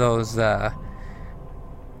some of those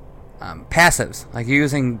passives, like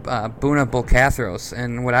using Buna Bulkathros,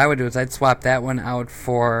 and what I would do is I'd swap that one out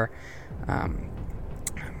for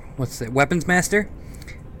Weapons Master,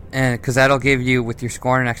 and because that'll give you with your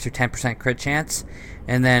Scorn an extra 10% crit chance,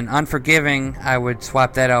 and then Unforgiving I would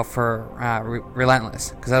swap that out for Relentless,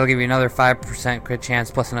 because that'll give you another 5% crit chance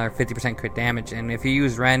plus another 50% crit damage, and if you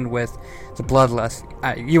use Rend with the Bloodlust,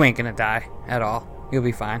 you ain't gonna die at all. You'll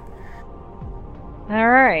be fine. All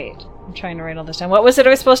right. I'm trying to write all this down. What was it I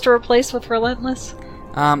was supposed to replace with Relentless?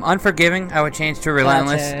 Unforgiving, I would change to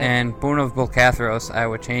Relentless, Gotcha. and Boon of Bulkathros, I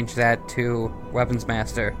would change that to Weapons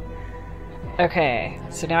Master. Okay,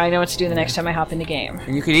 so now I know what to do the next time I hop in the game.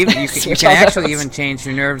 And you could even you Switch can all actually those. even change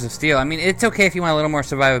your Nerves of Steel. I mean, it's okay if you want a little more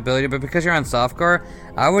survivability, but because you're on softcore,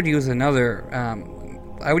 I would use another.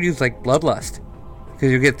 I would use like Bloodlust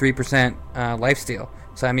because you get 3% lifesteal.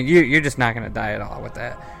 So I mean, you're just not gonna die at all with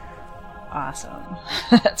that. Awesome.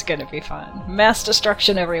 That's going to be fun. Mass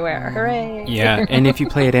destruction everywhere. Hooray. Yeah, and if you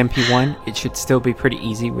play at MP1, it should still be pretty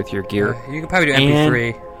easy with your gear. You could probably do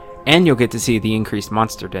MP3. And you'll get to see the increased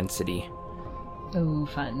monster density. Ooh,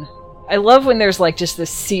 fun. I love when there's like just this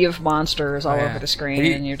sea of monsters all Oh, yeah. over the screen Have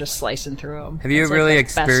you- and you're just slicing through them. Have you really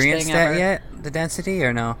experienced that yet? The density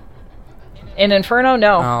or no? In Inferno?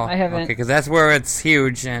 No, Oh, I haven't. Okay, because that's where it's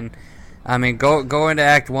huge, and I mean, go into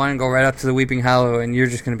Act 1, go right up to the Weeping Hollow, and you're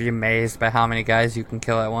just going to be amazed by how many guys you can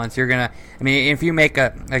kill at once. You're going to, I mean, if you make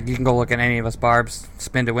you can go look at any of us Barb's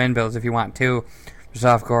spin to win builds if you want to, for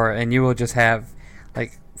softcore, and you will just have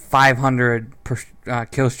like 500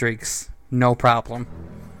 kill streaks, no problem.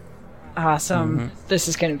 Awesome. This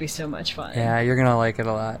is going to be so much fun. Yeah, you're going to like it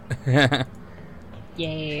a lot.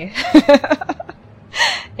 Yay.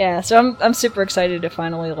 Yeah, so I'm super excited to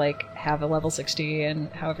finally like have a level 60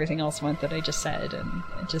 and how everything else went that I just said, and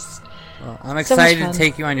it just Well, I'm So much excited to fun.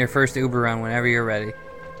 take you on your first Uber run whenever you're ready.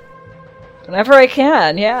 whenever I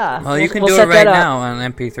can, yeah. Well, you can we'll do set it right that up. now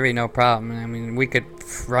on MP3, no problem. I mean, we could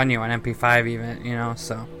run you on MP5 even,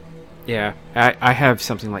 so, Yeah, I have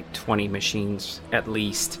something like 20 machines at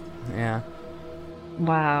least. yeah.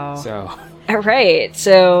 Wow. So All right,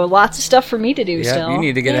 so lots of stuff for me to do Yeah, still. you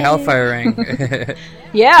need to get a Yay. Hellfire Ring.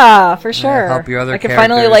 Yeah, for sure. help your other I can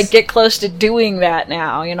finally characters. like get close to doing that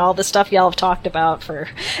now. You know, all the stuff y'all have talked about for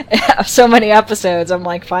so many episodes. I'm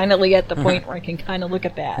like finally at the point where I can kind of look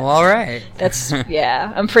at that. Well, all right. That's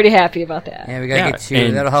yeah. I'm pretty happy about that. Yeah, we gotta Yeah, get you.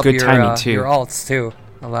 and That'll help good your timing, too. your alts too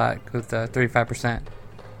a lot with the 35%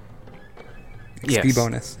 XP Yes.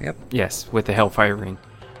 bonus. Yep. yes, with the Hellfire Ring,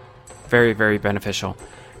 very very beneficial.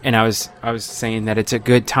 And I was saying that it's a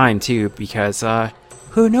good time too because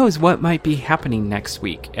who knows what might be happening next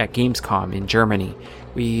week at Gamescom in Germany.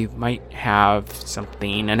 We might have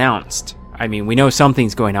something announced. I mean, we know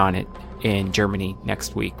something's going on in Germany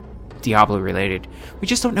next week, Diablo related. We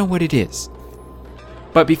just don't know what it is.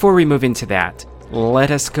 But before we move into that,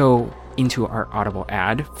 let us go into our Audible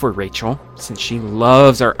ad for Rachel, since she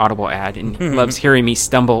loves our Audible ad and loves hearing me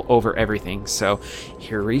stumble over everything. So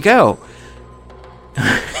here we go.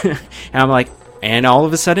 And I'm like, and all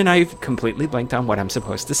of a sudden I've completely blanked on what I'm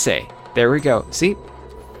supposed to say. There we go. See?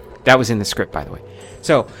 That was in the script, by the way.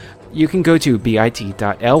 So you can go to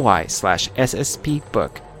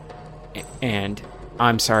bit.ly/SSPbook. And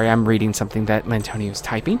I'm sorry, I'm reading something that Lantonio's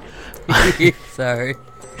typing. Sorry.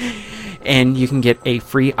 And you can get a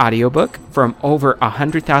free audiobook from over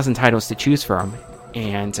 100,000 titles to choose from.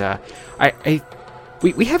 And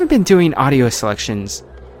we haven't been doing audio selections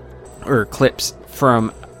or clips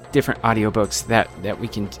from different audiobooks that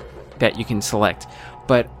you can select.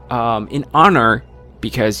 But in honor,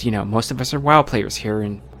 because most of us are WoW players here,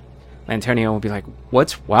 and Lantonio will be like,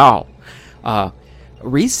 "What's WoW?"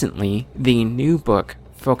 Recently, the new book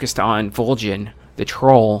focused on Vol'jin, the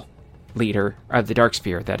troll leader of the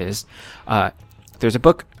Darksphere, that is. There's a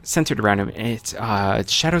book centered around him, and it's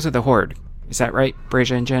Shadows of the Horde. Is that right,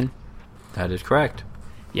 Breja and Jen? That is correct.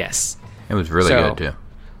 Yes. It was really good, too.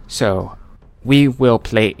 So, we will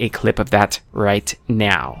play a clip of that right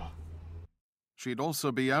now. She'd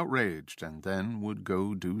also be outraged, and then would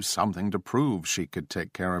go do something to prove she could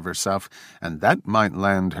take care of herself, and that might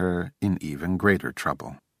land her in even greater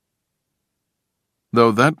trouble.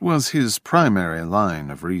 Though that was his primary line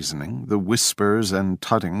of reasoning, the whispers and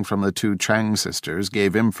tutting from the two Chang sisters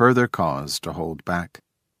gave him further cause to hold back.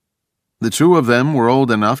 The two of them were old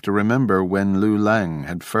enough to remember when Lu Lang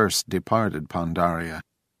had first departed Pandaria,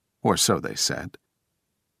 or so they said.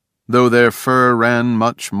 Though their fur ran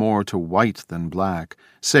much more to white than black,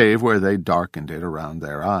 save where they darkened it around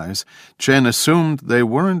their eyes, Chen assumed they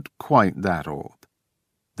weren't quite that old.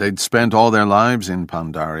 They'd spent all their lives in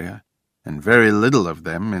Pandaria, and very little of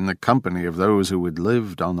them in the company of those who had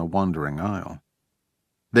lived on the Wandering Isle.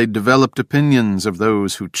 They'd developed opinions of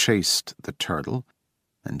those who chased the turtle,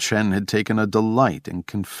 and Chen had taken a delight in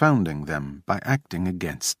confounding them by acting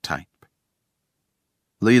against type.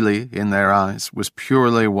 Lili, in their eyes, was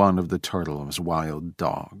purely one of the turtle's wild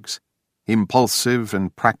dogs. Impulsive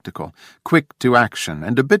and practical, quick to action,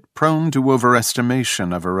 and a bit prone to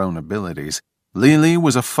overestimation of her own abilities, Lili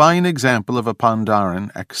was a fine example of a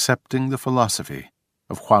Pandaren accepting the philosophy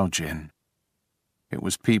of Huaojin. It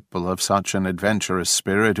was people of such an adventurous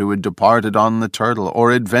spirit who had departed on the turtle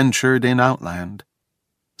or adventured in Outland.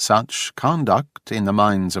 Such conduct, in the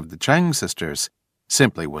minds of the Chang sisters,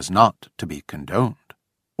 simply was not to be condoned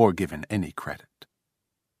or given any credit.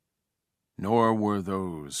 Nor were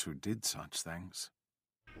those who did such things.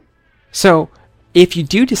 So, if you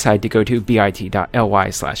do decide to go to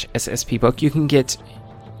bit.ly/SSPbook, you can get,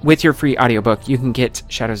 with your free audiobook, you can get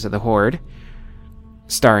Shadows of the Horde,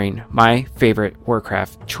 starring my favorite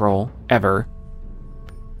Warcraft troll ever.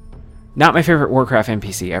 Not my favorite Warcraft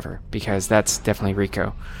NPC ever, because that's definitely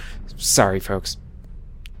Rico. Sorry, folks.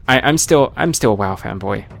 I'm still a WoW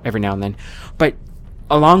fanboy every now and then. But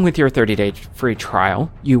along with your 30-day free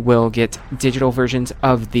trial, you will get digital versions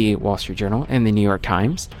of the Wall Street Journal and the New York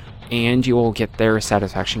Times, and you will get their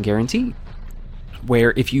satisfaction guarantee,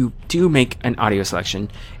 where if you do make an audio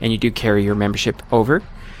selection and you do carry your membership over,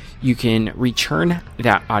 you can return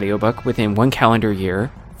that audiobook within 1 calendar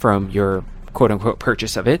year from your quote-unquote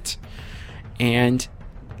purchase of it and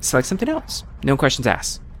select something else. No questions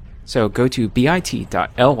asked. So go to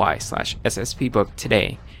bit.ly/SSPbook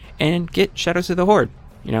today and get Shadows of the Horde.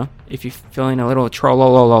 If you're feeling a little troll.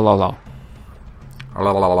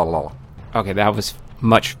 Okay, that was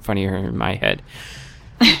much funnier in my head.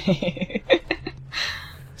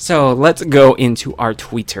 So let's go into our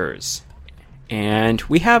tweeters. And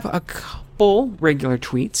we have a couple regular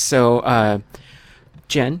tweets. So,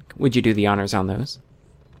 Jen, would you do the honors on those?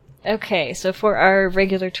 Okay, so for our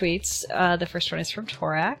regular tweets, the first one is from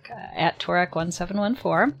Torak, at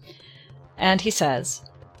Torak1714. And he says,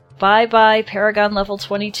 "Bye-bye, Paragon level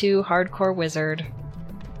 22 hardcore wizard.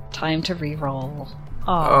 Time to reroll."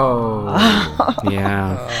 Oh,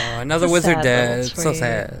 yeah. Oh, another wizard dead. It's so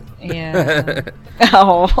sad. Yeah.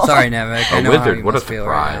 Oh. Sorry, Nevik. A wizard, what a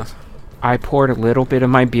surprise. I poured a little bit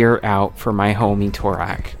of my beer out for my homie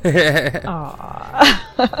Torak.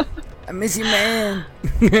 Aww. I miss you, man.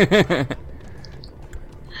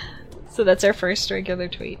 So that's our first regular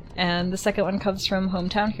tweet. And the second one comes from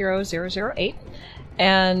Hometown Hero 008.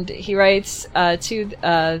 And he writes to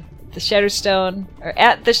the Shatterstone, or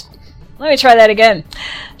at the... Let me try that again.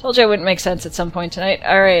 Told you I wouldn't make sense at some point tonight.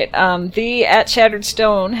 Alright, the at Shattered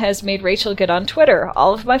Stone has made Rachel get on Twitter.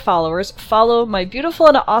 All of my followers follow my beautiful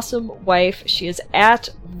and awesome wife. She is at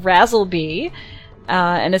Razzleby.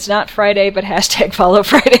 And it's not Friday, but hashtag follow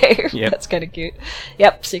Friday. Yep. That's kind of cute.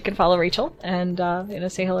 Yep, so you can follow Rachel and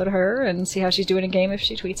say hello to her and see how she's doing in game if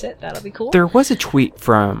she tweets it. That'll be cool. There was a tweet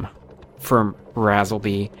from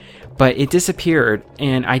Razzleby, but it disappeared,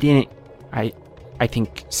 and I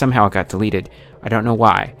think somehow it got deleted. I don't know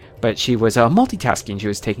why, but she was multitasking. She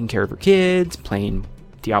was taking care of her kids, playing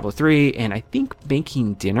Diablo 3, and I think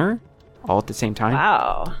making dinner all at the same time.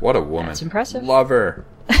 Wow. What a woman. That's impressive. Love her.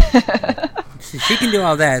 She can do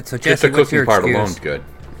all that. So Just Jesse, the what's cooking your part excuse? alone's good.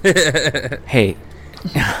 Hey,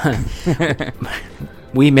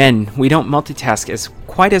 we men, we don't multitask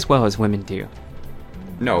quite as well as women do.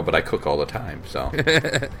 No, but I cook all the time, so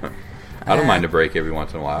I don't mind a break every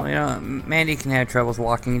once in a while. Well, you know, Mandy can have troubles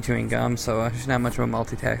walking and chewing gum, so she's not much of a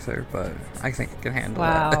multitasker, but I think I can handle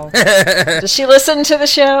Wow. that. Does she listen to the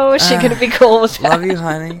show? Is she going to be cool with that? Love you,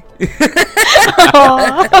 honey.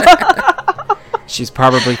 She's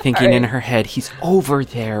probably thinking in her head, he's over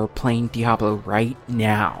there playing Diablo right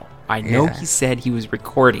now. I know Yeah. he said he was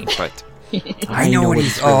recording, but I know what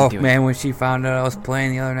he's. really Oh doing. man, when she found out I was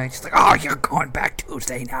playing the other night, she's like, "Oh, you're going back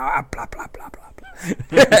Tuesday now." Blah blah blah blah blah.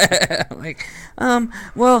 I'm like,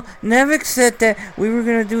 well, Nevik said that we were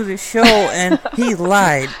gonna do the show, and he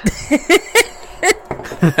lied.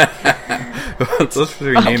 Let's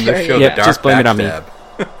rename the show Yeah, The Dark just blame it on me. Backstab.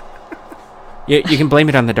 You can blame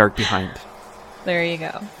it on the dark behind. There you go.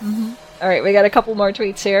 Mm-hmm. All right, we got a couple more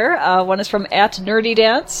tweets here. One is from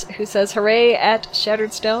 @NerdyDance, who says, "Hooray at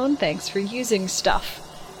Shattered Stone! Thanks for using stuff."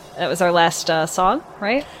 That was our last song,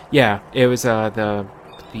 right? Yeah, it was the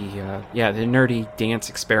Nerdy Dance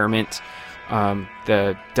Experiment,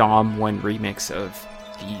 the Dom 1 remix of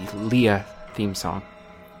the Leah theme song.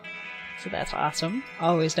 So that's awesome.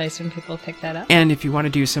 Always nice when people pick that up. And if you want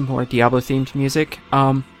to do some more Diablo themed music,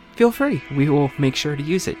 feel free. We will make sure to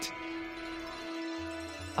use it.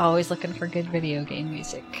 Always looking for good video game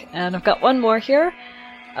music. And I've got one more here.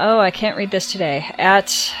 Oh, I can't read this today.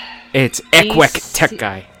 It's Ekwek Tech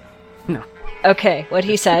Guy. No. Okay, what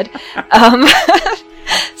he said.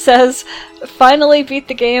 Says, "Finally beat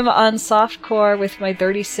the game on softcore with my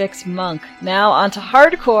 36 monk. Now onto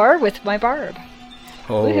hardcore with my barb."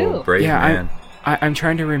 Oh, Woohoo. brave man. I'm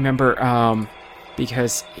trying to remember,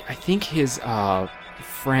 because I think his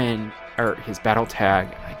friend, or his battle tag,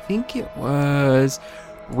 I think it was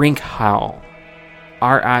Rinkhal.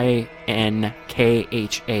 Rinkhal.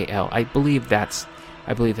 I believe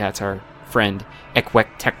that's our friend Ekwek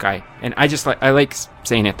Tech Guy, and I like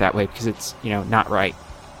saying it that way because it's not right,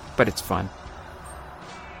 but it's fun.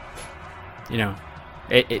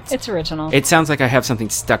 It's original. It sounds like I have something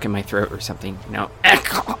stuck in my throat or something.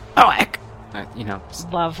 Ek.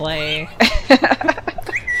 Lovely.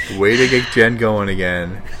 Way to get Jen going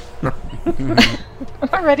again. I'm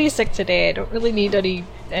already sick today. I don't really need any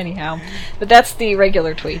anyhow. But that's the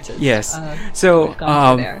regular tweets. Yes. So we've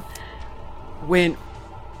gone through there.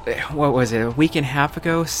 what was it? A week and a half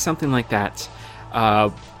ago, something like that.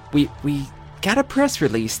 We got a press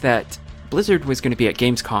release that Blizzard was going to be at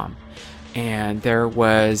Gamescom, and there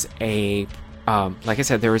was like I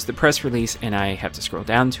said, there was the press release, and I have to scroll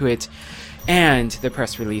down to it, and the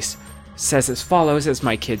press release says as follows: "As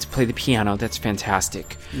my kids play the piano." That's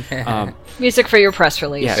fantastic. Music for your press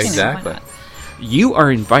release. Yes. Exactly. Why not? You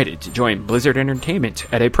are invited to join Blizzard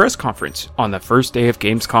Entertainment at a press conference on the first day of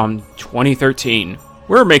Gamescom 2013.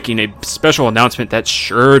 We're making a special announcement that's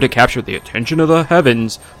sure to capture the attention of the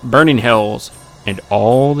heavens, burning hells, and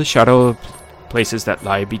all the shadow places that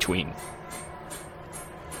lie between.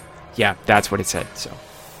 Yeah, that's what it said, so.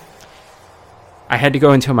 I had to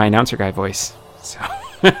go into my announcer guy voice, so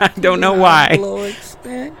I don't know why. Diablo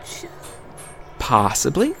expansion.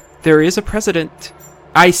 Possibly. There is a precedent.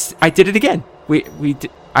 I did it again.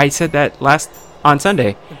 I said that on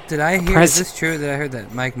Sunday. Did I hear? Is this true that I heard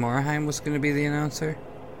that Mike Morhaime was going to be the announcer?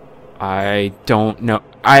 I don't know.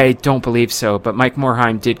 I don't believe so, but Mike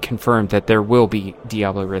Morhaime did confirm that there will be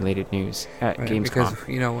Diablo-related news at Gamescom. Because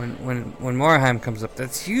when Morhaime comes up,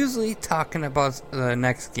 that's usually talking about the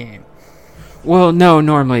next game. Well, no,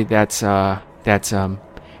 normally that's not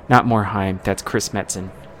Morhaime. That's Chris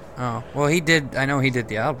Metzen. Oh, well, he did. I know he did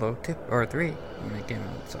Diablo 2 or 3 when it came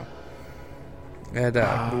out. So they had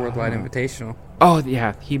the Worldwide Invitational. Oh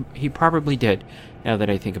yeah, he probably did. Now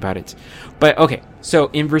that I think about it, but okay.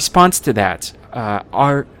 So in response to that,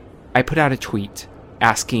 I put out a tweet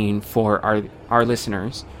asking for our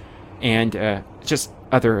listeners and just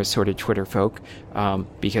other assorted Twitter folk,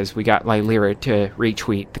 because we got Lyra to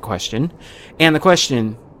retweet the question, and the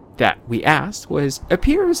question that we asked was: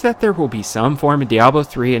 appears that there will be some form of Diablo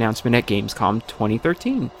 3 announcement at Gamescom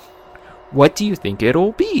 2013. What do you think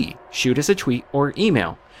it'll be? Shoot us a tweet or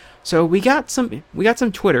email. So we got some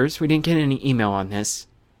Twitters. We didn't get any email on this.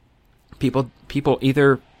 People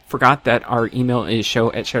either forgot that our email is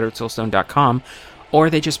show@shatteredsoulstone.com, or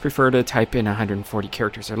they just prefer to type in 140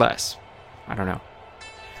 characters or less. I don't know.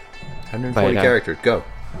 140 characters, go.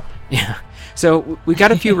 Yeah. So we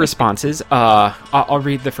got a few responses. I'll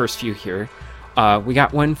read the first few here. We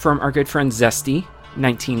got one from our good friend Zesty,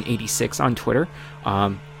 1986 on Twitter.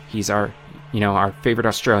 He's our favorite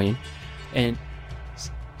Australian. And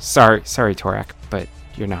sorry, Torak, but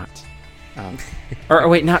you're not. Or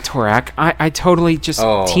wait, not Torak. I totally just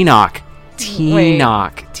Tenoch.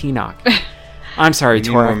 I'm sorry,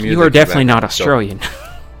 Torak. You are definitely not Australian.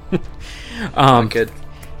 Kid.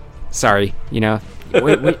 Sorry,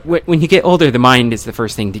 when you get older, the mind is the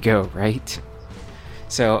first thing to go, right?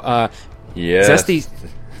 So, yes.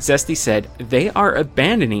 Zesty said they are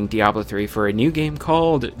abandoning Diablo 3 for a new game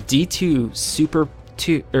called D2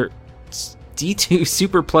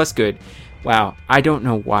 Super Plus Good. Wow, I don't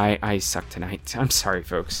know why I suck tonight. I'm sorry,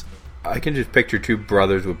 folks. I can just picture two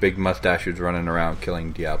brothers with big mustaches running around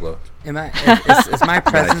killing Diablo. Is my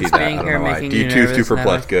presence being here making you nervous? D2 Super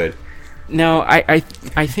Plus Good. No, I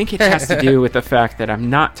think it has to do with the fact that I'm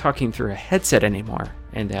not talking through a headset anymore,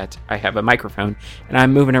 and that I have a microphone, and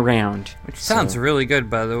I'm moving around. Which sounds really good,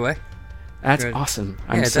 by the way. That's awesome.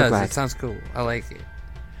 I'm it so does. glad. It sounds cool. I like it.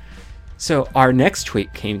 So our next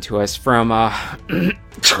tweet came to us from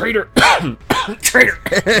Traitor. Traitor.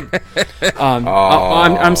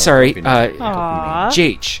 I'm sorry.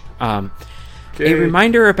 JH. A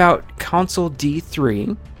reminder about console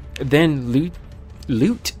D3, then Loot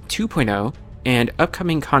 2.0, and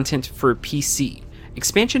upcoming content for PC.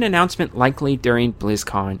 Expansion announcement likely during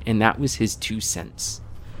BlizzCon, and that was his 2 cents.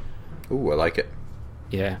 Ooh, I like it.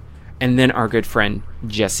 Yeah. And then our good friend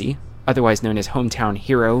Jesse, otherwise known as Hometown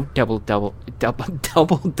Hero, double. Yeah,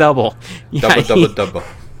 double.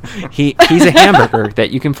 He's a hamburger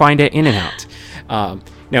that you can find at In-N-Out. 008.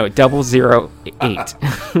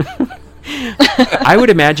 I would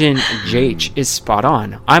imagine JH is spot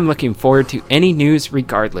on. I'm looking forward to any news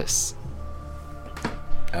regardless.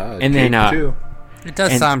 And then too. It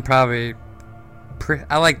does sound probably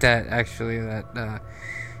I like that, actually, that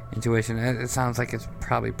intuition. It sounds like it's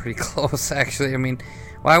probably pretty close, actually. I mean,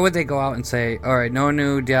 why would they go out and say, alright, no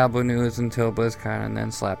new Diablo news until BlizzCon, and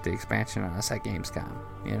then slap the expansion on us at Gamescom,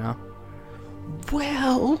 you know?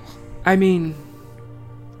 Well, I mean,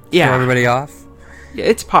 yeah. Throw everybody off? Yeah,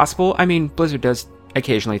 it's possible. I mean, Blizzard does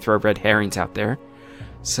occasionally throw red herrings out there.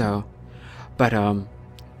 So, but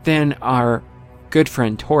then our good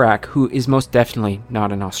friend Torak, who is most definitely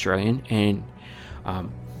not an Australian, and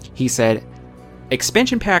he said,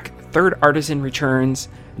 expansion pack, third artisan returns,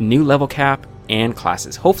 new level cap, and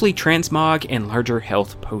classes. Hopefully transmog and larger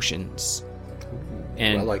health potions.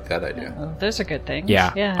 And I like that idea. Oh, those are good things.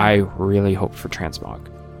 Yeah, I really hope for transmog.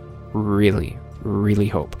 Really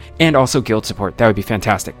hope. And also guild support. That would be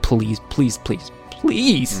fantastic. Please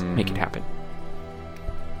make it happen.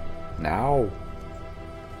 Now.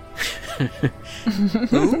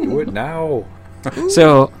 Do it now.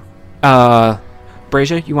 So,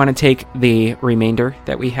 Brazia, you want to take the remainder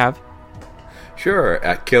that we have? Sure.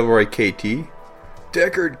 At Kilroy KT,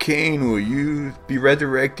 Deckard Cain will be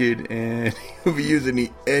resurrected, and he'll be using the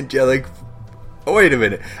angelic... Oh, wait a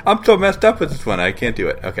minute. I'm so messed up with this one. I can't do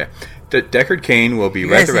it. Okay. Deckard Cain will be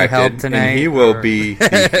resurrected, and he will be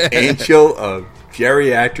the angel of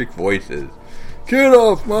geriatric voices. Get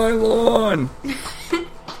off my lawn!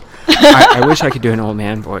 I wish I could do an old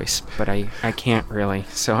man voice, but I can't really.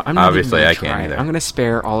 So I'm not obviously even I can't either. I'm going to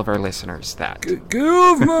spare all of our listeners that. Get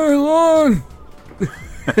off my lawn!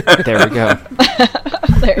 There we go.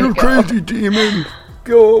 You crazy demon!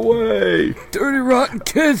 Go away! Dirty rotten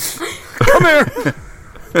kids! Come here!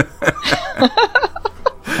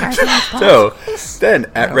 So, then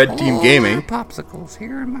at Red Team Gaming... popsicles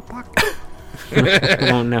here in my pocket.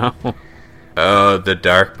 Oh no. Oh, the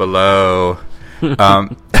dark below.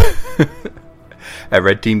 At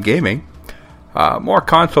Red Team Gaming, more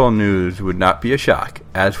console news would not be a shock.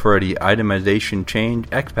 As for the itemization change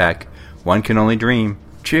X-Pack, one can only dream.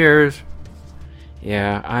 Cheers!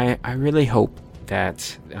 Yeah, I really hope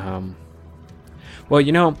that... well,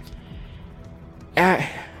 you know...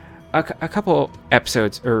 A couple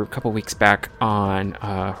episodes, or a couple weeks back on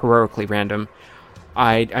Heroically Random,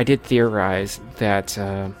 I did theorize that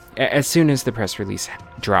as soon as the press release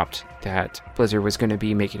dropped that Blizzard was going to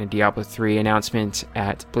be making a Diablo 3 announcement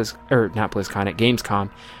at BlizzCon, at Gamescom,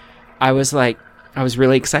 I was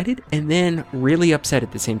really excited and then really upset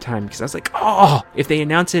at the same time, because I was like, oh, if they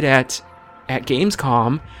announce it at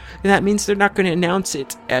Gamescom, then that means they're not going to announce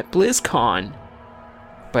it at BlizzCon.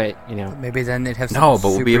 But Maybe then they'd have No,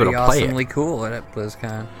 something but we'll be able to play it. awesomely cool at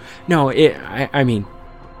BlizzCon. no, I mean,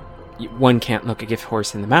 one can't look a gift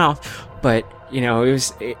horse in the mouth, but it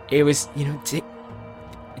was it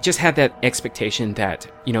just had that expectation that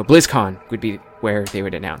BlizzCon would be where they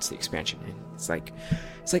would announce the expansion, and it's like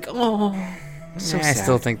oh, so I sad.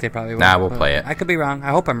 still think they probably will. Nah, we'll play it. I could be wrong.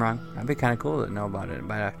 I hope I'm wrong. That'd be kind of cool to know about it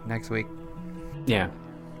by next week. Yeah.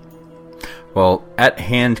 Well, at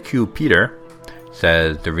Hand Q Peter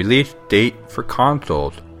says the release date for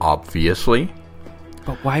consoles, obviously.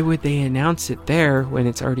 But why would they announce it there when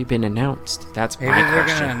it's already been announced? That's Maybe my they're going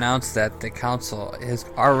question. to announce that the console is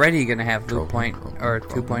already going to have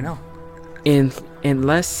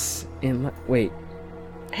 2.0. Wait.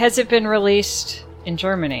 Has it been released in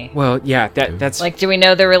Germany? Well, yeah, that's Like, do we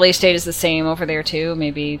know the release date is the same over there too?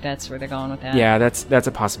 Maybe that's where they're going with that. yeah, that's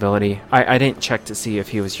a possibility. I didn't check to see if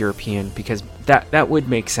he was European because that would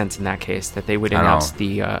make sense in that case that they would I announce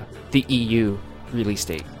know. the EU release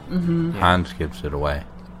date. Mm-hmm. Hans gives it away.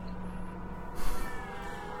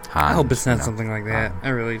 I hope it's not no. something like that. I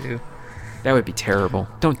really do. That would be terrible.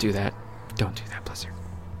 Don't do that. Don't do that, Blizzard.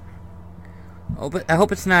 Oh, but I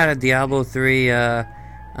hope it's not a Diablo 3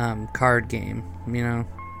 card game.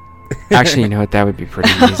 Actually, you know what? That would be pretty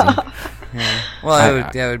easy. Yeah. Well,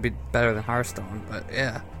 that would be better than Hearthstone, but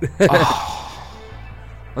yeah.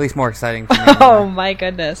 At least more exciting for me. Oh my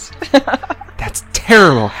goodness. That's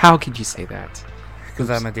terrible. How could you say that? Because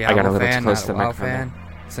I'm a I got a Diablo little fan, close not to a the WoW microphone fan.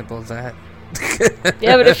 Simple as that.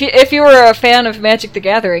 Yeah, but if you were a fan of Magic the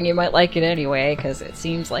Gathering, you might like it anyway, because it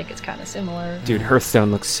seems like it's kind of similar. Dude,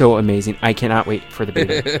 Hearthstone looks so amazing. I cannot wait for the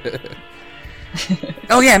beta.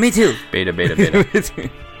 Oh yeah, me too. Beta.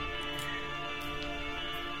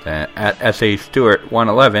 At SA Stewart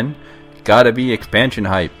 111, gotta be expansion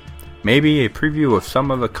hype. Maybe a preview of some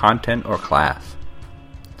of the content or class.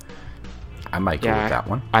 I might go with that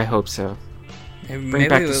one. I hope so. Maybe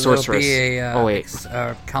back the it'll Sorceress. be a Oh, wait.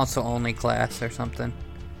 console only class or something.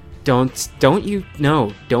 Don't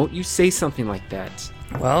you say something like that.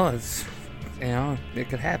 Well, it's it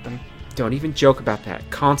could happen. Don't even joke about that.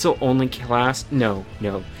 Console only class? No.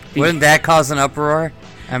 Wouldn't that cause an uproar?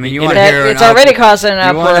 I mean, you It- want to hear It's already causing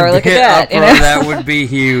an you want uproar. a Look at big that. uproar, that would be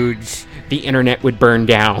huge. The internet would burn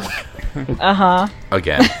down. Uh-huh.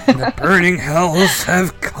 Again. The burning hells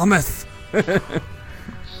have cometh.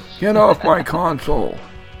 Get off my console.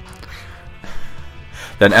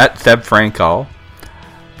 Then at Seb Frankel,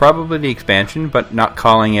 probably the expansion, but not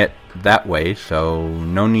calling it that way, so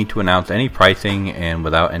no need to announce any pricing and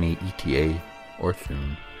without any ETA or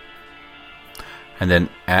soon. And then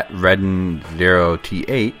at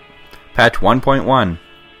Redden0T8, patch 1.1,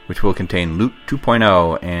 which will contain Loot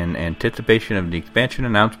 2.0 in anticipation of the expansion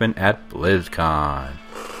announcement at BlizzCon.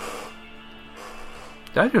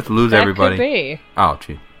 Did I just lose That everybody? could be. Oh,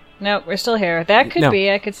 gee. No, we're still here. That could No.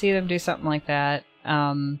 be. I could see them do something like that.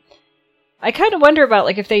 I kind of wonder about,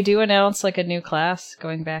 like, if they do announce, like, a new class,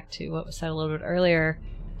 going back to what was said a little bit earlier,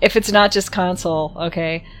 if it's not just console,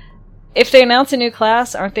 okay? If they announce a new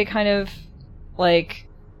class, aren't they kind of, like...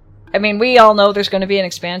 I mean, we all know there's going to be an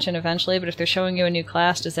expansion eventually, but if they're showing you a new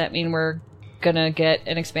class, does that mean we're going to get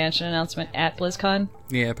an expansion announcement at BlizzCon?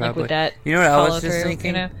 Yeah, probably. Like, would that You know what I follow was just through,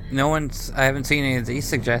 thinking? I haven't seen any of these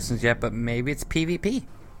suggestions yet, but maybe it's PvP.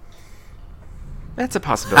 That's a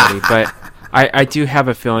possibility, but I do have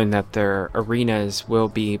a feeling that their arenas will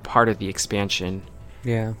be part of the expansion.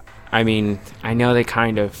 Yeah. I mean, I know they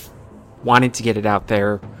kind of wanted to get it out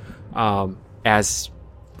there as,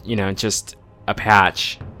 just a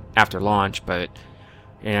patch after launch, but,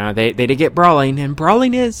 they did get Brawling, and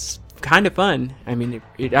Brawling is kind of fun. I mean,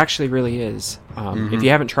 it actually really is. If you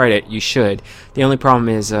haven't tried it, you should. The only problem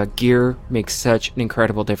is gear makes such an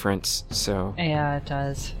incredible difference, so... Yeah, it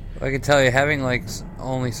does. I can tell you, having like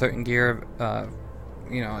only certain gear, if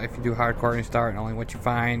you do hardcore and you start and only what you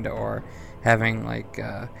find, or having like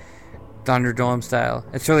Thunderdome style,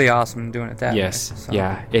 it's really awesome doing it that way. Yes, So.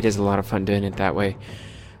 yeah, it is a lot of fun doing it that way.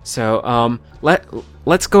 So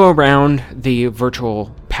let's go around the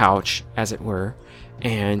virtual pouch, as it were,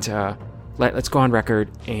 and let's go on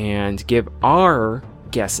record and give our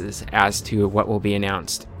guesses as to what will be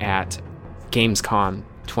announced at Gamescom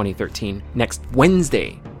 2013 next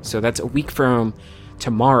Wednesday. So that's a week from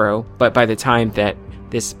tomorrow, but by the time that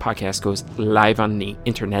this podcast goes live on the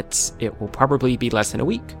internets, it will probably be less than a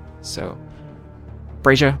week. So,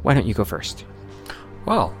 Brasia, why don't you go first?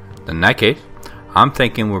 Well, in that case, I'm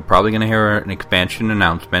thinking we're probably going to hear an expansion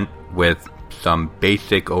announcement with some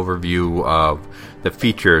basic overview of the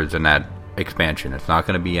features in that expansion. It's not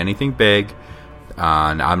going to be anything big,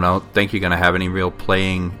 and I don't think you're going to have any real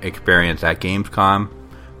playing experience at Gamescom,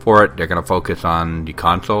 for it. They're going to focus on the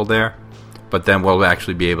console there. But then we'll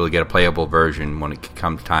actually be able to get a playable version when it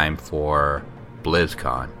comes time for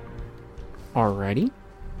BlizzCon. Alrighty.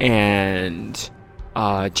 And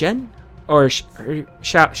Jen? Or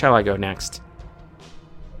shall I go next?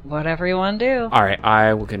 Whatever you want to do. Alright,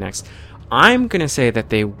 I will go next. I'm going to say that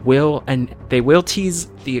they will tease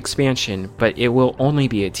the expansion, but it will only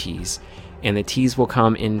be a tease. And the tease will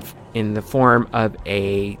come in the form of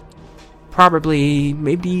probably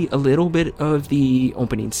maybe a little bit of the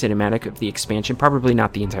opening cinematic of the expansion, probably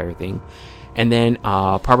not the entire thing. And then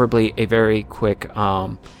probably a very quick,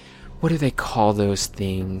 what do they call those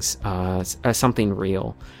things? Something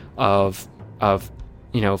real of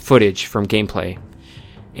footage from gameplay.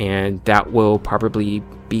 And that will probably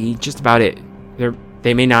be just about it.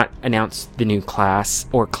 They may not announce the new class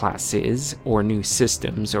or classes or new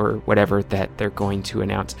systems or whatever that they're going to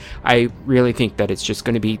announce. I really think that it's just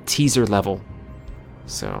going to be teaser level.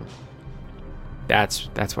 So that's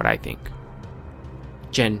what I think.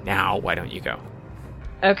 Jen, now why don't you go?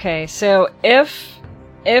 Okay, so if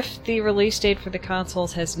the release date for the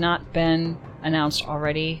consoles has not been announced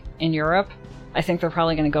already in Europe, I think they're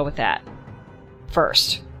probably going to go with that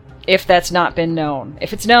first. If that's not been known.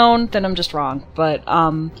 If it's known, then I'm just wrong. But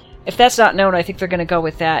if that's not known, I think they're going to go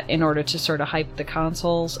with that in order to sort of hype the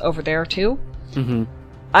consoles over there too. Mm-hmm.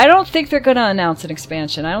 I don't think they're going to announce an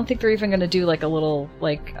expansion. I don't think they're even going to do like a little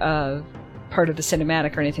part of the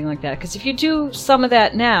cinematic or anything like that. Because if you do some of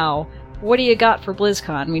that now, what do you got for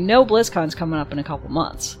BlizzCon? We know BlizzCon's coming up in a couple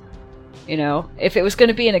months. If it was going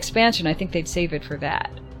to be an expansion, I think they'd save it for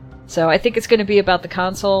that. So I think it's going to be about the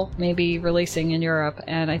console maybe releasing in Europe,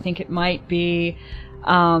 and I think it might be,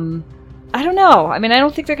 I don't know. I mean, I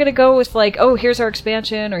don't think they're going to go with like, oh, here's our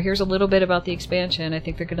expansion, or here's a little bit about the expansion. I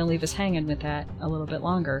think they're going to leave us hanging with that a little bit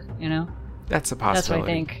longer, That's a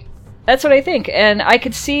possibility. That's what I think. And I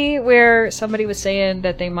could see where somebody was saying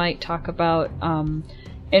that they might talk about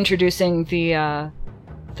introducing the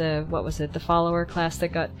what was it? The follower class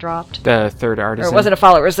that got dropped. The third artisan. Or was it a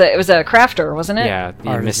follower? It was a crafter, wasn't it? Yeah,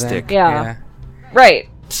 the mystic. Yeah. Right.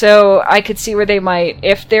 So I could see where they might,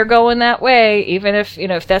 if they're going that way, even if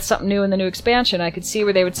if that's something new in the new expansion, I could see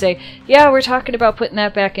where they would say, yeah, we're talking about putting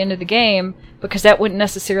that back into the game, because that wouldn't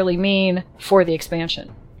necessarily mean for the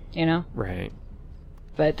expansion, Right.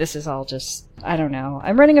 But this is all just, I don't know.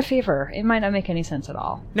 I'm running a fever. It might not make any sense at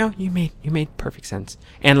all. No, you made perfect sense.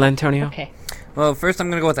 And Lantonio? Okay. Well, first I'm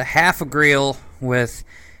going to go with a half agreeal with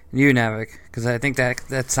you, Nevik, because I think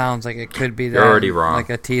that sounds like it could be You're already wrong. Like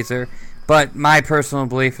a teaser. But my personal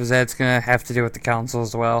belief is that it's going to have to do with the console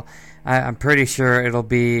as well. I'm pretty sure it'll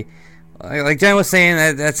be, like Jen was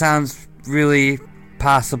saying, that sounds really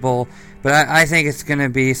possible. But I think it's going to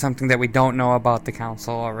be something that we don't know about the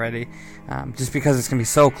console already. Just because it's going to be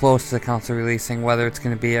so close to the console releasing, whether it's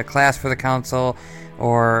going to be a class for the console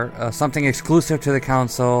or something exclusive to the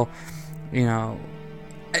console.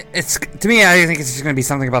 It's, to me, I think it's just going to be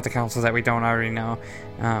something about the console that we don't already know.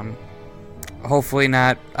 Hopefully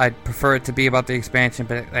not. I'd prefer it to be about the expansion,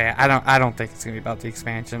 but I don't think it's going to be about the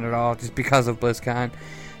expansion at all, just because of BlizzCon.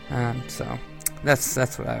 So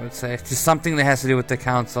that's what I would say. It's just something that has to do with the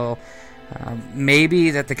console.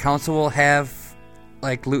 Maybe that the console will have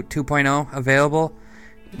like Loot 2.0 available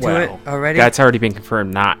to it already. That's already been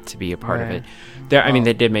confirmed not to be a part of it.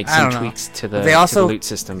 They did make some tweaks to the loot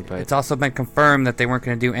system, but it's also been confirmed that they weren't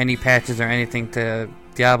going to do any patches or anything to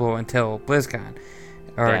Diablo until BlizzCon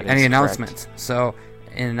or any announcements. Correct. So,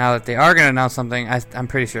 and now that they are going to announce something, I'm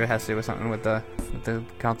pretty sure it has to do with something with the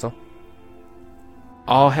console.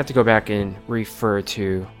 I'll have to go back and refer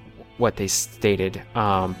to what they stated,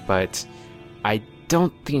 but I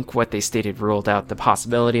don't think what they stated ruled out the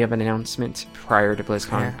possibility of an announcement prior to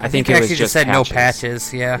BlizzCon. Yeah, I think it was just said patches. No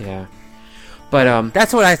patches. Yeah. But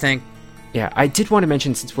that's what I think. Yeah, I did want to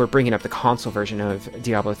mention, since we're bringing up the console version of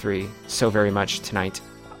Diablo 3 so very much tonight,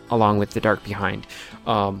 along with The Dark Behind,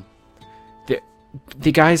 the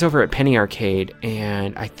guys over at Penny Arcade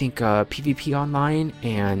and I think PvP Online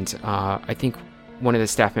and I think one of the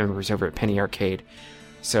staff members over at Penny Arcade.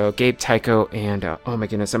 So Gabe Tycho and oh my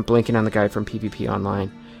goodness, I'm blanking on the guy from PvP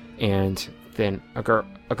Online, and then a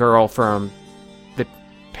girl from the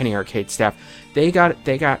Penny Arcade staff. They got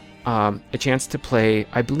a chance to play,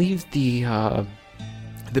 I believe, the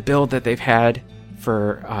build that they've had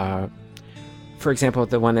for example,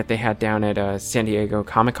 the one that they had down at San Diego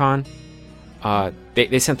Comic-Con.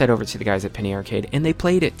 They sent that over to the guys at Penny Arcade, and they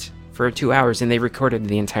played it for 2 hours, and they recorded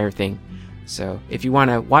the entire thing. So if you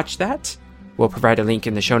want to watch that, we'll provide a link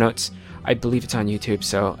in the show notes. I believe it's on YouTube,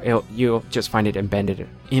 so you'll just find it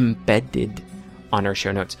embedded on our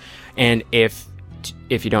show notes. And if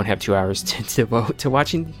if you don't have 2 hours to devote to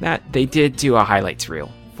watching that, they did do a highlights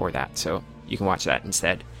reel for that, so you can watch that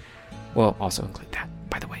instead. We'll also include that,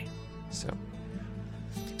 by the way.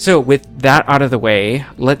 So with that out of the way,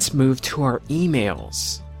 let's move to our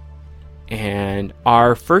emails. And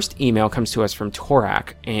our first email comes to us from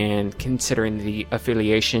Torak, and considering the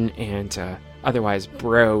affiliation and otherwise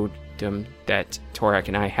brodom that Torak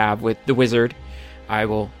and I have with the wizard, I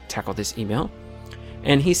will tackle this email.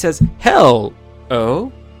 And he says,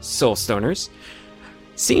 "Hello, Soulstoners.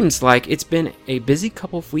 Seems like it's been a busy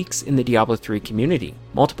couple of weeks in the Diablo 3 community.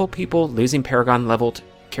 Multiple people losing Paragon leveled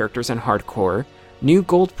characters on hardcore, new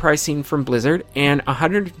gold pricing from Blizzard, and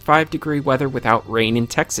 105-degree weather without rain in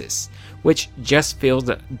Texas, which just feels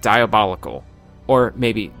diabolical. Or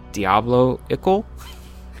maybe Diablo-ical?"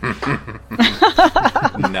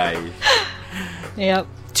 Nice. Yep.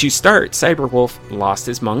 To start, Cyberwolf lost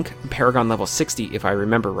his monk, Paragon level 60 if I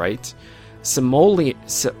remember right.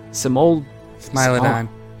 Smilodon.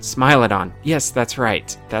 Yes, that's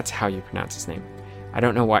right. That's how you pronounce his name. I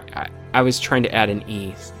don't know why. I was trying to add an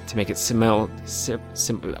E to make it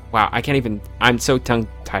wow, I can't even. I'm so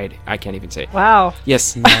tongue-tied, I can't even say it. Wow.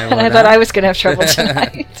 Yes. I thought I was going to have trouble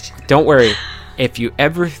tonight. Don't worry. If you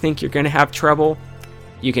ever think you're going to have trouble,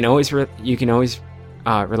 you can always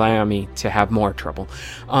rely on me to have more trouble.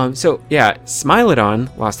 So yeah,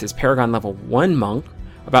 Smilodon lost his Paragon level 1 monk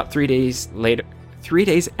about 3 days later. 3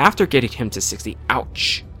 days after getting him to 60.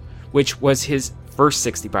 Ouch. Which was his first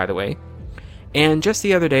 60, by the way. And just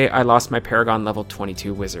the other day, I lost my Paragon level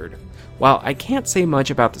 22 wizard. While I can't say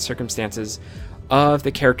much about the circumstances of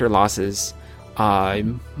the character losses,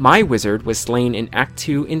 my wizard was slain in Act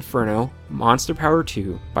 2 Inferno, Monster Power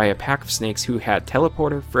 2, by a pack of snakes who had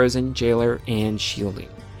Teleporter, Frozen, Jailer, and Shielding.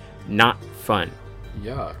 Not fun.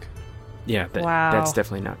 Yuck. Yeah, wow. That's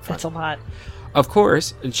definitely not fun. That's a lot. Of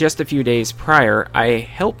course, just a few days prior, I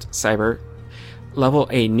helped Cyber level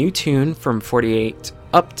a new tune from 48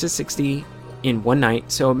 up to 60 in one night,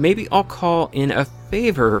 so maybe I'll call in a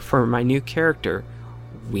favor for my new character.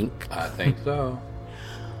 Wink. I think so.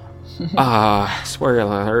 Spoiler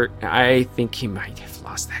alert, I think he might have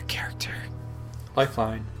lost that character.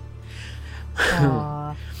 Lifeline.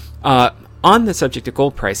 On the subject of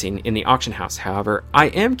gold pricing in the auction house, however, I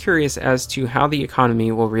am curious as to how the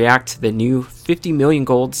economy will react to the new 50 million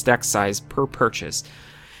gold stack size per purchase.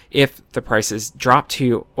 If the prices drop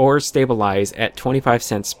to or stabilize at 25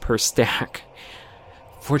 cents per stack.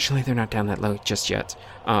 Fortunately, they're not down that low just yet.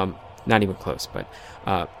 Not even close, but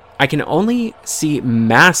I can only see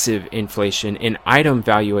massive inflation in item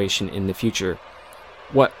valuation in the future.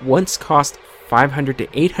 What once cost 500 to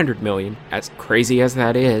 800 million, as crazy as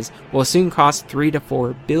that is, will soon cost 3 to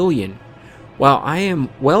 4 billion. While I am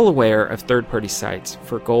well aware of third-party sites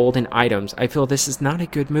for gold and items, I feel this is not a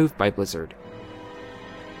good move by Blizzard.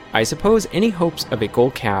 I suppose any hopes of a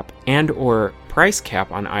gold cap and or price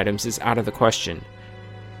cap on items is out of the question.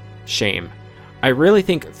 Shame. I really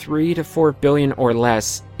think 3 to 4 billion or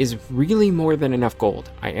less is really more than enough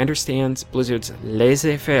gold. I understand Blizzard's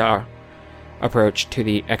laissez-faire approach to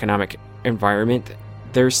the economic environment.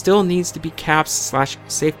 There still needs to be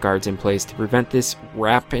caps/safeguards in place to prevent this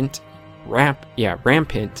rampant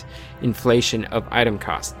inflation of item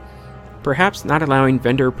cost. Perhaps not allowing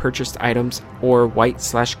vendor-purchased items or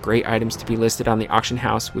white/gray items to be listed on the auction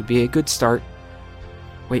house would be a good start.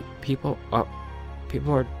 Wait, people are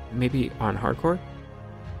maybe on hardcore?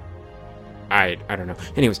 I don't know.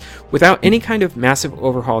 Anyways, without any kind of massive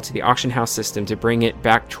overhaul to the auction house system to bring it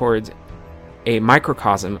back towards a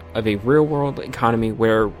microcosm of a real-world economy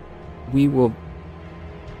where we will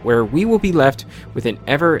be left with an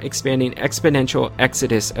ever-expanding exponential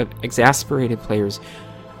exodus of exasperated players.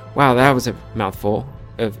 Wow, that was a mouthful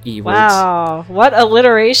of E words. Wow, what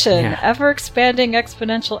alliteration. Yeah. Ever-expanding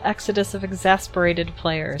exponential exodus of exasperated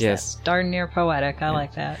players. Yes. That's darn near poetic. I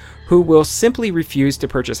like that. Who will simply refuse to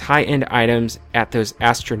purchase high-end items at those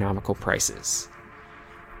astronomical prices.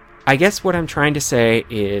 I guess what I'm trying to say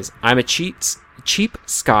is I'm a cheap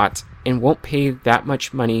Scot and won't pay that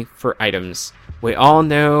much money for items. We all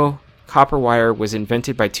know copper wire was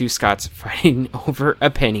invented by two Scots fighting over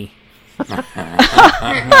a penny.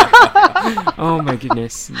 Oh my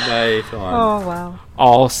goodness. Nice one. Oh, wow.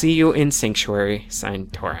 I'll see you in Sanctuary,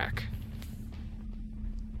 signed Torak.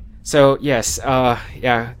 So, yes,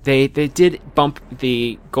 they did bump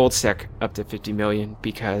the gold stack up to 50 million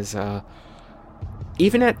because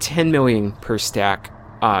even at 10 million per stack,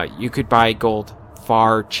 you could buy gold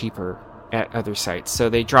far cheaper at other sites. So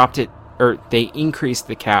they dropped it, or they increased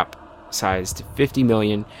the cap size to 50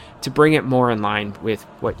 million to bring it more in line with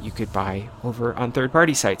what you could buy over on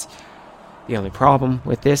third-party sites. The only problem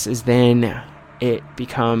with this is then it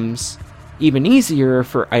becomes even easier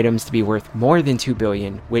for items to be worth more than 2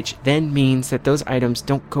 billion, which then means that those items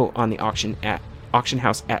don't go on the auction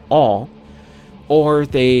house at all, or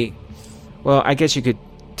they, well, I guess you could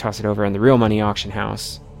toss it over on the real money auction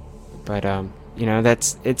house, but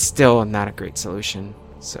it's still not a great solution.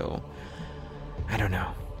 So I don't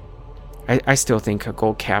know. I still think a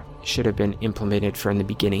gold cap should have been implemented from the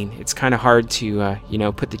beginning. It's kind of hard to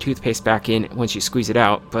put the toothpaste back in once you squeeze it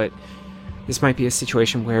out, but this might be a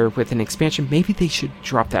situation where with an expansion, maybe they should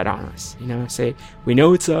drop that on us. Say, we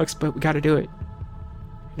know it sucks, but we got to do it.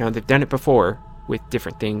 They've done it before with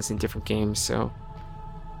different things in different games, so.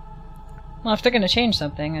 Well, if they're going to change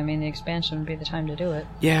something, I mean, the expansion would be the time to do it.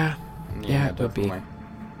 Yeah, it would be. definitely.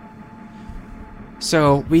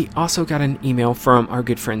 So we also got an email from our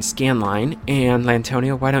good friend Scanline, and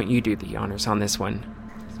Lantonio, why don't you do the honors on this one?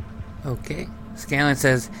 Okay. Scanlan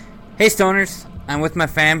says, "Hey Stoners, I'm with my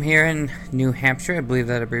fam here in New Hampshire. I believe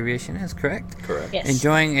that abbreviation is correct. Correct. Yes.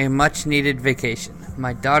 Enjoying a much-needed vacation.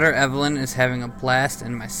 My daughter Evelyn is having a blast,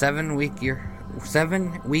 and my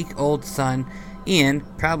 7-week-old son Ian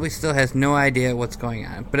probably still has no idea what's going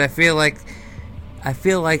on. But I feel like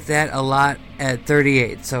that a lot at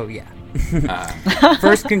 38. So yeah.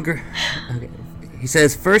 Okay. He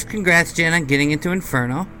says, first, congrats, Jen, on getting into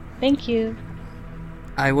Inferno. Thank you.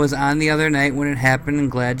 I was on the other night when it happened,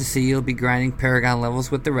 and glad to see you'll be grinding Paragon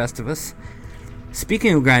levels with the rest of us.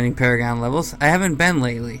 Speaking of grinding Paragon levels, I haven't been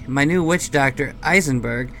lately. My new witch doctor,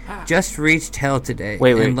 Eisenberg, just reached hell today.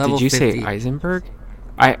 Wait, in level did you 50. say Eisenberg?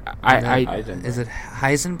 Is it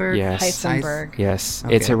Heisenberg? Yes. Heisenberg. Yes,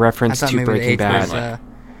 Okay. it's a reference I thought to maybe the Breaking H Bad.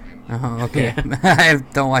 was, okay. I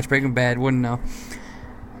don't watch Breaking Bad, wouldn't know.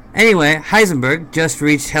 Anyway, Heisenberg just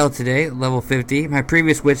reached hell today, level 50. My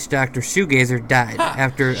previous witch doctor, Shoegazer, died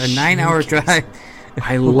after a 9-hour drive.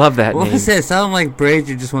 I love that What name. was that? It sounded like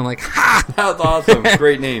Brazier just went like, ha! That was awesome.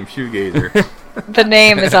 Great name, Shoegazer. The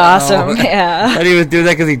name is awesome. I Yeah. thought he was doing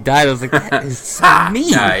that because he died. I was like, that is so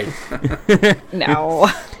mean. Died. No.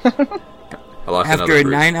 I lost After another a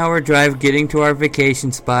Bruce. 9-hour drive getting to our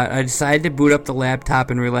vacation spot, I decided to boot up the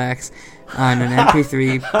laptop and relax on an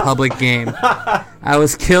MP3 public game. I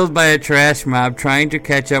was killed by a trash mob trying to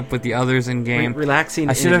catch up with the others in game. Relaxing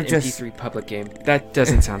I should in an have just- MP3 public game. That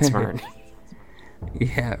doesn't sound smart.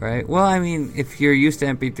 Yeah, right. Well, I mean, if you're used to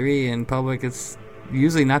MP3 in public, it's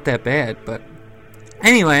usually not that bad. But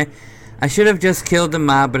anyway, I should have just killed the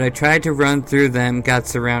mob, but I tried to run through them, got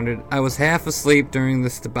surrounded. I was half asleep during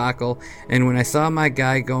this debacle, and when I saw my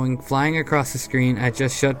guy flying across the screen, I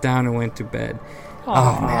just shut down and went to bed.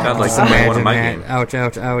 Oh, man. Sounds like Just one of imagine my that. games. Ouch,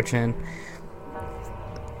 ouch, ouch, and...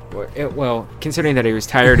 Well, considering that he was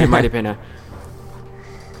tired, it might have been a...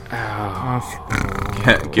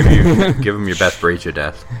 give him your best Brazier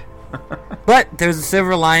death. But there's a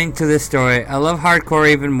silver lining to this story. I love hardcore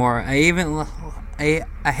even more. I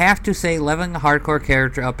have to say, leveling a hardcore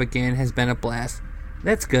character up again has been a blast.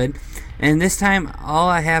 That's good. And this time, all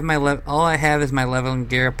I have is my leveling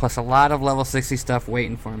gear plus a lot of level 60 stuff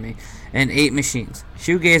waiting for me, and 8 machines.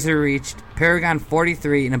 Shoegazer reached Paragon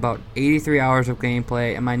 43 in about 83 hours of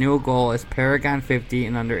gameplay, and my new goal is Paragon 50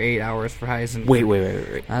 in under 8 hours for Heisenberg.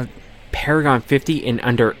 Wait. Paragon 50 in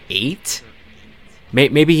under 8?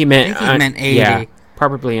 Maybe he meant... I think he meant 80. Yeah,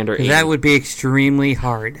 probably under 8. That would be extremely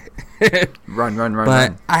hard. Run.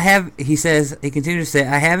 But he continues to say,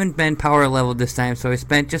 I haven't been power leveled this time, so I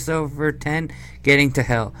spent just over 10 getting to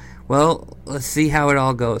hell. Well, let's see how it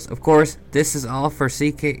all goes. Of course, this is all for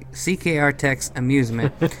CKR Tech's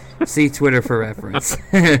amusement. See Twitter for reference.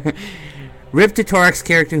 Rip to Torak's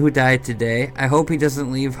character who died today. I hope he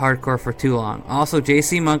doesn't leave hardcore for too long. Also,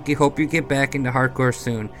 JC Monkey, hope you get back into hardcore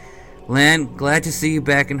soon. Lan, glad to see you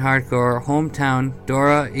back in hardcore. Hometown,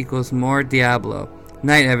 Dora equals more Diablo.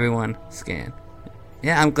 Night, everyone. Scan.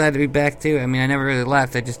 Yeah, I'm glad to be back too. I mean, I never really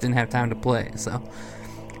left. I just didn't have time to play. So,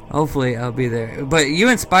 hopefully, I'll be there. But you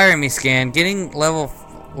inspire me, Scan. Getting level,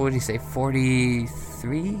 what did he say,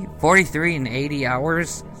 43? 43 in 80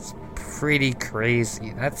 hours? It's pretty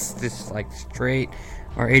crazy. That's just like straight,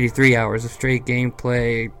 or 83 hours of straight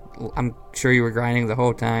gameplay. I'm sure you were grinding the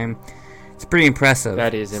whole time. It's pretty impressive.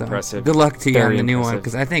 That is impressive. Good luck to you Very on the new one, impressive.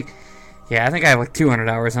 because I think I have like 200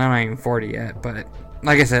 hours, and I'm not even 40 yet. But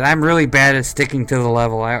like I said, I'm really bad at sticking to the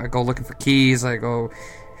level. I go looking for keys. I go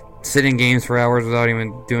sit in games for hours without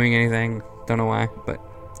even doing anything. Don't know why, but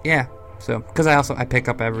yeah. So because I pick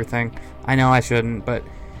up everything. I know I shouldn't, but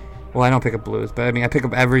I don't pick up blues, but I mean I pick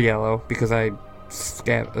up every yellow because I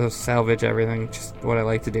salvage everything. Just what I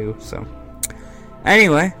like to do. So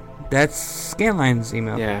anyway, that's Scanline's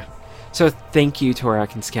email. Yeah. So thank you,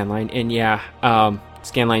 Torak and Scanline. And yeah,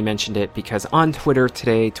 Scanline mentioned it because on Twitter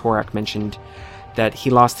today, Torak mentioned that he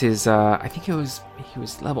lost his. I think he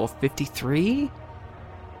was level 53.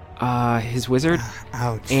 His wizard.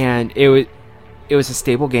 Ouch. And it was a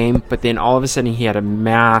stable game, but then all of a sudden he had a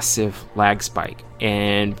massive lag spike,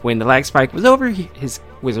 and when the lag spike was over, his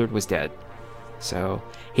wizard was dead. So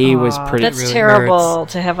he was pretty. That's really terrible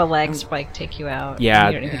hurts. to have a lag spike take you out. Yeah.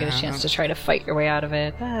 And you don't even get a chance to try to fight your way out of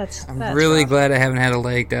it. That's really rough. glad I haven't had a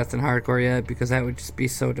lag death in hardcore yet, because that would just be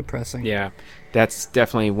so depressing. Yeah, that's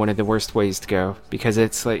definitely one of the worst ways to go, because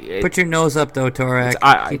it's like Put your nose up though, Torak.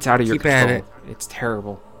 it's out of your keep at control. it. It's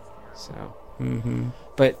terrible. So, Mm-hmm.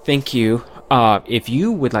 but thank you. If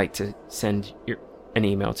you would like to send an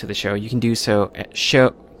email to the show, you can do so at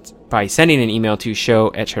by sending an email to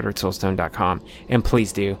show@shatteredsoulstone.com, and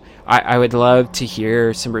please do. I would love to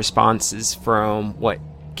hear some responses from what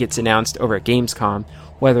gets announced over at Gamescom,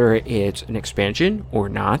 whether it's an expansion or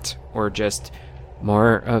not, or just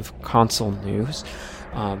more of console news.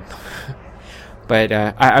 But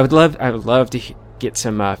I would love to get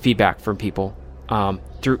some feedback from people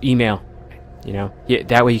through email.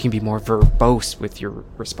 That way you can be more verbose with your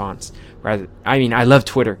response. I love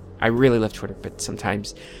Twitter. I really love Twitter, but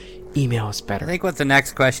sometimes email is better. I think what the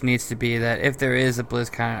next question needs to be that if there is a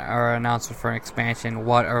BlizzCon or an announcement for an expansion,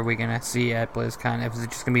 what are we going to see at BlizzCon? Is it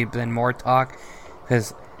just going to be then more talk?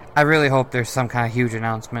 Because I really hope there's some kind of huge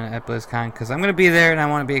announcement at BlizzCon, because I'm going to be there and I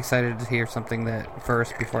want to be excited to hear something that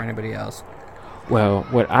first before anybody else. Well,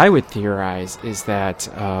 what I would theorize is that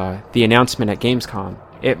the announcement at Gamescom,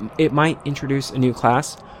 it might introduce a new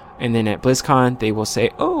class, and then at BlizzCon they will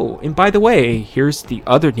say, oh, and by the way, here's the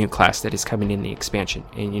other new class that is coming in the expansion,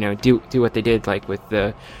 and do what they did like with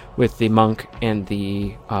the monk and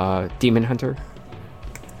the demon hunter.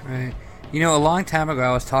 Right. A long time ago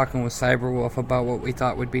I was talking with Cyberwolf about what we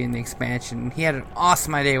thought would be in the expansion, and he had an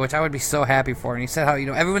awesome idea, which I would be so happy for, and he said how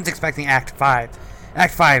everyone's expecting Act 5.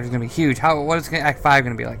 Act 5 is going to be huge. What is Act 5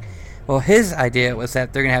 going to be like? Well, his idea was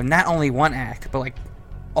that they're going to have not only one act, but like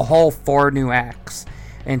a whole 4 new acts.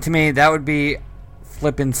 And to me, that would be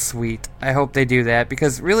flippin' sweet. I hope they do that,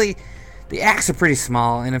 because really, the acts are pretty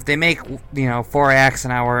small, and if they make, 4 acts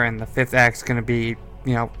an hour and the 5th act's going to be,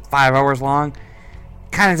 5 hours long,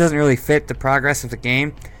 kind of doesn't really fit the progress of the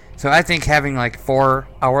game. So I think having like 4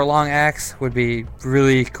 hour-long acts would be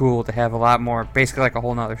really cool to have a lot more, basically like a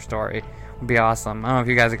whole nother story. Would be awesome. I don't know if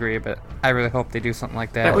you guys agree, but I really hope they do something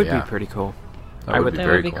like that. That would be pretty cool. That would be That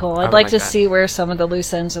very would be cool. cool. I'd like to see where some of the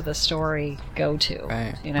loose ends of the story go to.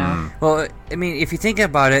 Right. Well, I mean, if you think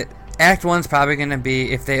about it, Act 1's probably going to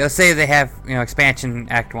be, let's say they have, expansion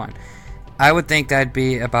Act 1. I would think that'd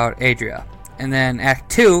be about Adria. And then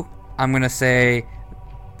Act 2, I'm going to say,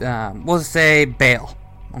 we'll say Bale.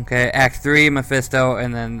 Okay, Act 3, Mephisto,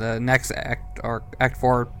 and then the next act, or Act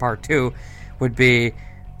 4, Part 2, would be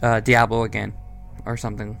Diablo again, or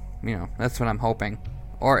something. That's what I'm hoping.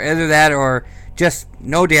 Or either that, or just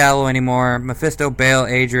no Diablo anymore, Mephisto, Bale,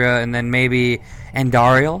 Adria, and then maybe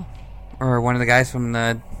Andariel, or one of the guys from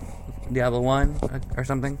the Diablo 1, or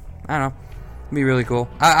something. I don't know. It'd be really cool.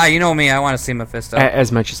 You know me, I want to see Mephisto.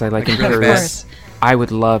 As much as I like Imperius, I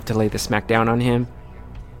would love to lay the smackdown on him.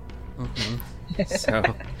 Mm-hmm. So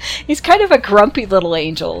he's kind of a grumpy little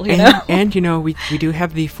angel, you know. And we do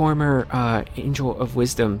have the former Angel of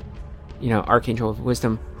Wisdom, Archangel of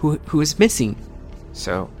Wisdom, who is missing.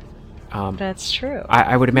 So that's true.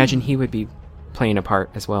 I would imagine he would be playing a part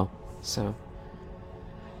as well. So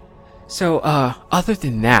other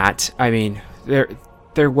than that, I mean,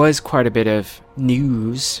 there was quite a bit of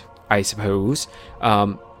news, I suppose.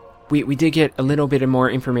 We did get a little bit of more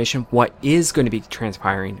information what is going to be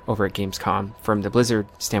transpiring over at Gamescom from the Blizzard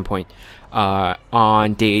standpoint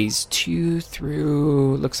on days 2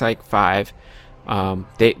 through looks like 5.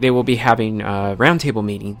 They will be having roundtable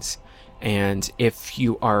meetings, and if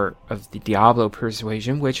you are of the Diablo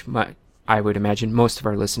persuasion, which I would imagine most of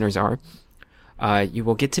our listeners are, you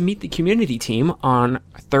will get to meet the community team on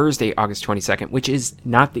Thursday, August 22nd, which is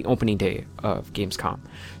not the opening day of Gamescom.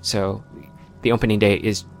 So the opening day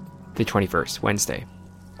is the 21st, Wednesday.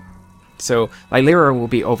 So Lylera will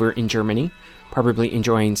be over in Germany, probably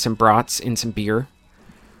enjoying some brats and some beer,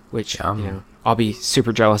 which I'll be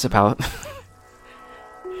super jealous about.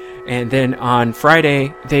 And then on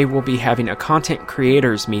Friday, they will be having a content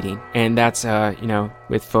creators meeting, and that's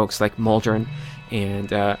with folks like Muldrin,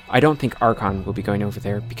 and I don't think Archon will be going over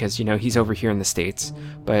there because he's over here in the States,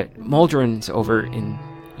 but Muldrin's over in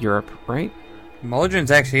Europe, right? Muldrin's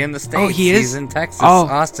actually in the States. Oh, he is? He's in Texas,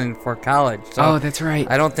 Austin, for college. So that's right.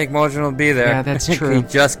 I don't think Muldrin will be there. Yeah, that's true. He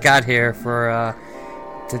just got here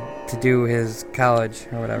to do his college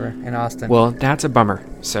or whatever in Austin. Well, that's a bummer.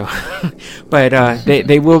 So, but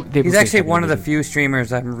they will. He's actually one of the few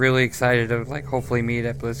streamers I'm really excited to hopefully meet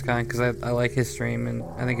at BlizzCon because I like his stream and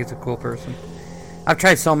I think he's a cool person. I've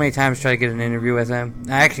tried so many times to try to get an interview with him.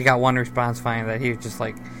 I actually got one response finally that he was just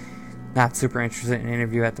not super interested in an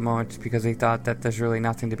interview at the moment just because he thought that there's really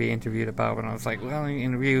nothing to be interviewed about. And I was like, well, I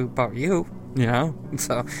interview about you,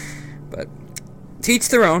 So, but to each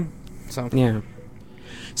their own. So yeah.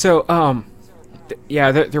 So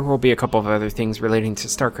there will be a couple of other things relating to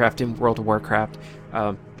StarCraft and World of Warcraft,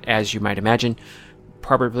 as you might imagine.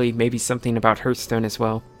 Probably maybe something about Hearthstone as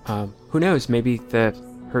well. Who knows? Maybe the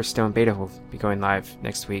Hearthstone beta will be going live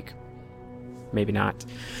next week. Maybe not.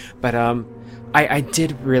 But I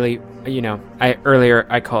did really, earlier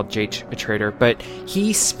I called Jake a traitor, but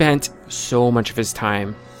he spent so much of his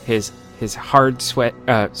time, his hard sweat,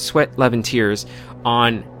 love and tears,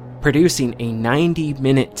 on producing a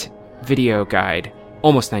 90-minute video guide,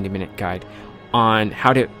 almost 90-minute guide, on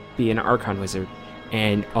how to be an Archon wizard.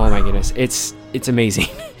 And oh my goodness, it's amazing.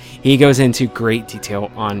 He goes into great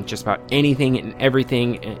detail on just about anything and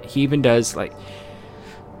everything. And he even does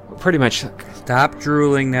pretty much. Stop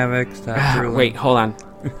drooling, Nevik. Stop drooling. Wait, hold on.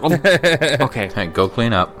 Okay. Hey, go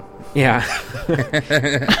clean up. Yeah.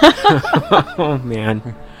 Oh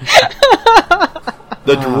man.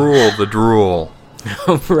 The drool.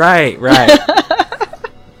 Right.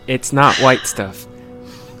 It's not white stuff.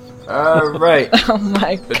 Right. Oh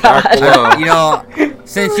my The Dark god. Below.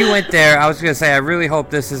 Since you went there, I was going to say, I really hope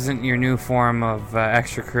this isn't your new form of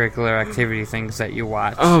extracurricular activity things that you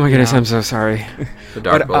watch. Oh my goodness, I'm so sorry. The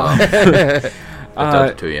Dark Below. It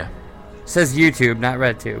does it to you. Says YouTube, not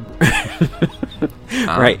RedTube.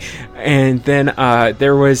 Right. And then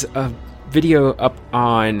there was a video up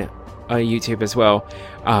on YouTube as well,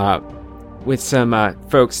 with some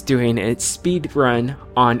folks doing a speed run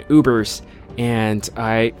on Ubers. And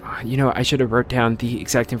I should have wrote down the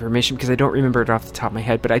exact information because I don't remember it off the top of my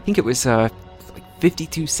head, but I think it was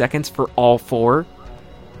 52 seconds for all four,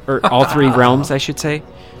 or all three realms, I should say.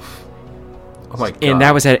 Oh my god. And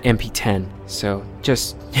that was at MP10, so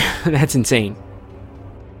just that's insane.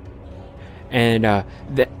 And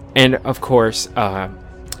and of course,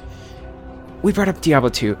 we brought up Diablo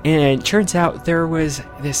 2, and it turns out there was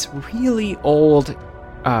this really old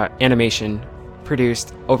animation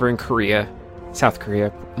produced over in Korea, South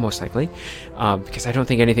Korea, most likely, because I don't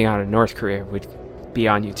think anything out of North Korea would be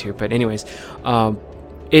on YouTube. But anyways,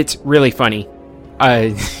 it's really funny.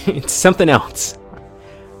 It's something else.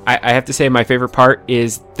 I have to say my favorite part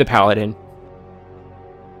is the Paladin.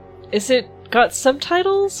 Is it got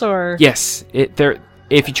subtitles or? Yes,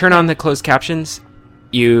 if you turn on the closed captions,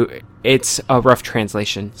 it's a rough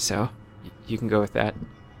translation, so you can go with that.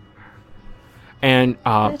 And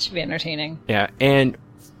That should be entertaining. yeah, and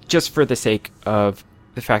just for the sake of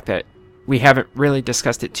the fact that we haven't really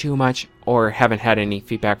discussed it too much or haven't had any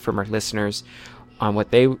feedback from our listeners on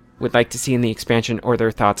what they would like to see in the expansion or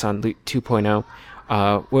their thoughts on Loot 2.0,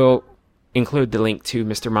 we'll include the link to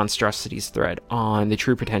Mr. Monstrosity's thread on the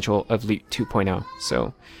true potential of Loot 2.0.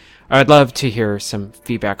 So I'd love to hear some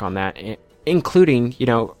feedback on that, including,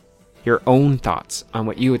 your own thoughts on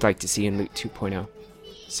what you would like to see in Loot 2.0.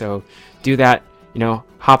 So do that.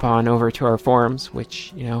 Hop on over to our forums,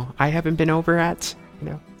 which, I haven't been over at.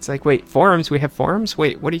 It's like, wait, forums? We have forums?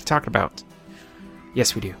 Wait, what are you talking about?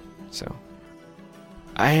 Yes, we do. So,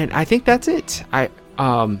 and I think that's it.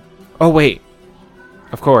 Oh wait,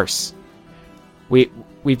 of course, we've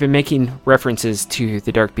been making references to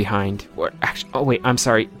the Dark Behind, or actually, oh wait, I'm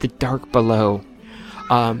sorry, the Dark Below.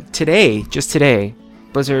 Just today,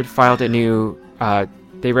 Blizzard filed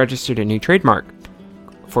they registered a new trademark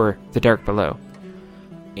for the Dark Below.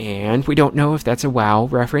 And we don't know if that's a WoW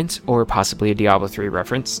reference or possibly a Diablo 3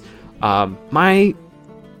 reference. I'm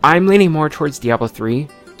leaning more towards Diablo 3,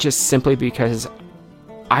 just simply because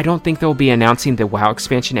I don't think they'll be announcing the WoW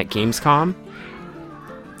expansion at Gamescom.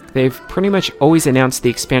 They've pretty much always announced the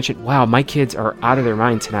expansion. Wow, my kids are out of their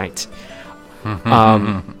mind tonight.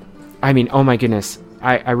 I mean, oh my goodness.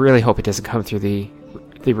 I really hope it doesn't come through the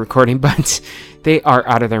recording, but they are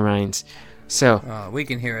out of their minds. So we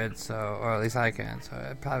can hear it, or at least I can, so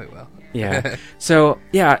it probably will. Yeah. So,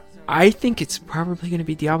 yeah, I think it's probably going to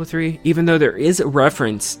be Diablo 3, even though there is a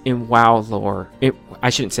reference in WoW lore. I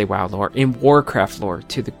shouldn't say WoW lore, in Warcraft lore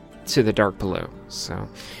to the Dark Below. So,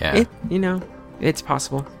 yeah. It's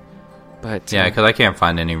possible. But yeah, because I can't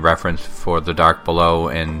find any reference for the Dark Below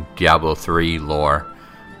in Diablo 3 lore.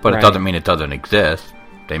 But Right. It doesn't mean it doesn't exist.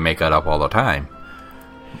 They make that up all the time.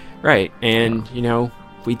 Right, and,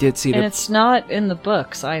 we did see And it's not in the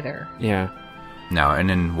books either. Yeah. No, and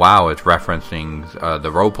then WoW is referencing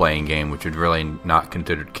the role-playing game, which is really not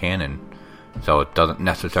considered canon. So it doesn't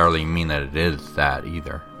necessarily mean that it is that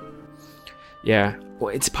either. Yeah,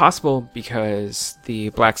 well, it's possible because the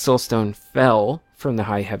Black Soulstone fell from the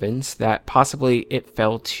high heavens, that possibly it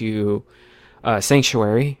fell to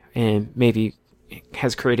Sanctuary and maybe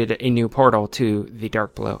has created a new portal to the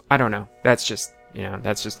Dark Below. I don't know. That's just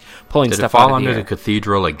pulling Did stuff it fall out of under the the air.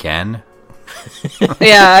 cathedral again?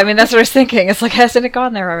 Yeah, I mean, that's what I was thinking. It's like, hasn't it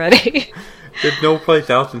gone there already? There's no place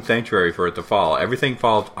else in Sanctuary for it to fall. Everything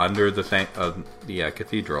falls under the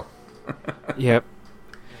cathedral. Yep.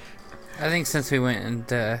 I think since we went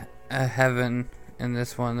into heaven in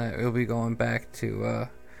this one, that we'll be going back to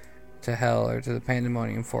hell or to the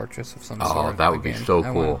Pandemonium Fortress of some sort. Oh, that would be so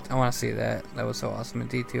cool. I want to see that. That was so awesome in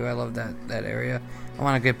D2. I love that area. I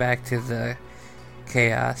want to get back to the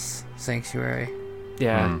Chaos Sanctuary.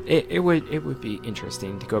 Yeah, it would be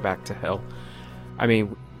interesting to go back to hell. I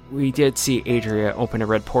mean, we did see Adria open a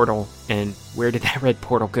red portal, and where did that red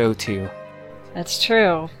portal go to? That's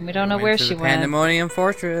true. We don't know where she went. Pandemonium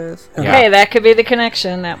Fortress. Okay, that could be the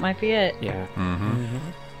connection. That might be it. Yeah.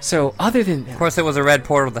 So, other than that... Of course, it was a red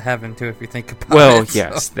portal to heaven, too, if you think about it. Well, so.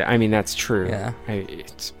 yes. I mean, that's true. Yeah.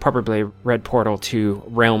 It's probably a red portal to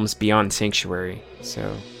realms beyond Sanctuary,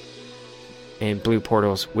 so... And blue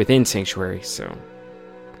portals within Sanctuary, so...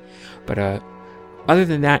 But, other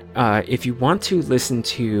than that, if you want to listen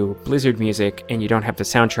to Blizzard music and you don't have the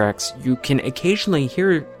soundtracks, you can occasionally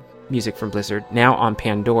hear music from Blizzard now on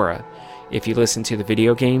Pandora. If you listen to the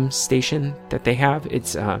video game station that they have,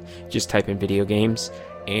 it's just type in video games,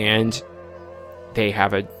 and they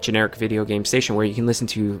have a generic video game station where you can listen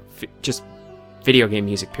to just video game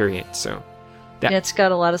music, period. So Yeah, it's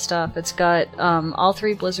got a lot of stuff. It's got all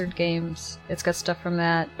 3 Blizzard games. It's got stuff from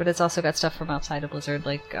that, but it's also got stuff from outside of Blizzard.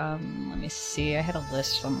 Like, let me see. I had a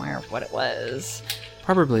list somewhere of what it was.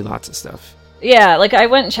 probably lots of stuff. Yeah, like I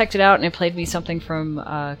went and checked it out, and it played me something from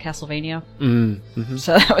Castlevania. Mm-hmm.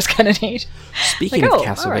 So that was kind of neat. Speaking Like, of oh,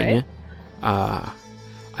 Castlevania,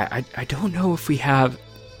 I don't know if we have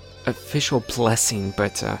official blessing,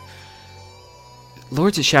 but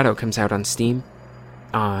Lords of Shadow comes out on Steam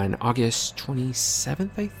on August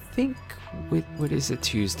 27th, I think. What is it,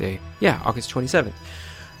 Tuesday? Yeah, August 27th.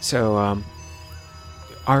 So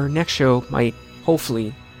our next show might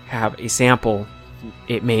hopefully have a sample.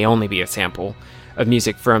 It may only be a sample of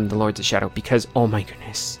music from the Lords of Shadow, because oh my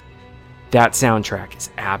goodness, that soundtrack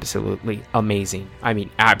is absolutely amazing. I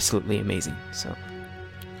mean, absolutely amazing. So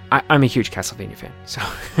I'm a huge Castlevania fan, so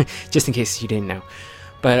just in case you didn't know.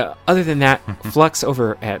 But other than that, Flux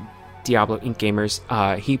over at Diablo Inc.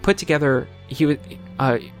 Gamers, he put together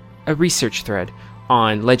a research thread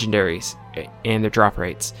on legendaries and their drop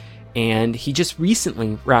rates, and he just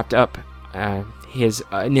recently wrapped up his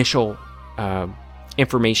initial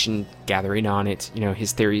information gathering on it,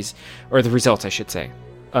 his theories, or the results I should say,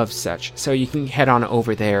 of such. So you can head on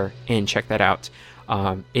over there and check that out.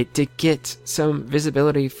 It did get some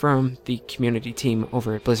visibility from the community team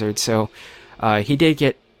over at Blizzard, so he did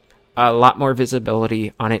get a lot more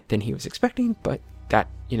visibility on it than he was expecting, but that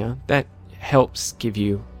helps give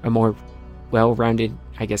you a more well-rounded,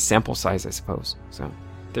 I guess, sample size, I suppose. So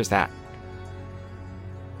there's that.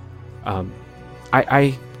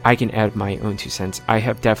 I can add my own 2 cents. I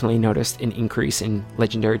have definitely noticed an increase in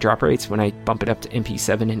legendary drop rates when I bump it up to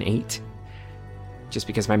MP7 and 8. Just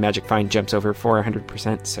because my Magic Find jumps over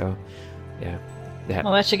 400%, so yeah.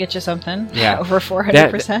 Well, that should get you something. Yeah. Over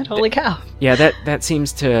 400%. Holy cow. Yeah, that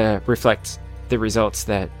seems to reflect the results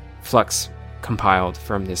that Flux compiled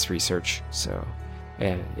from this research. So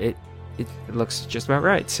yeah, it looks just about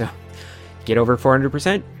right. So get over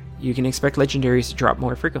 400%, you can expect legendaries to drop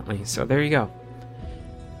more frequently. So there you go.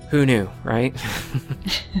 Who knew, right?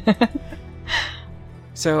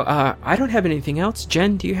 So I don't have anything else.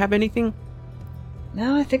 Jen, do you have anything?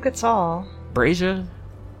 No, I think that's all. Brazia?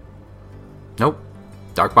 Nope.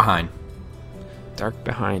 Dark Behind. Dark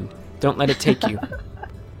Behind. Don't let it take you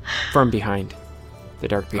from behind. The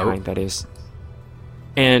dark behind, that is.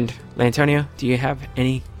 And, Lantonio, do you have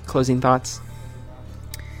any closing thoughts?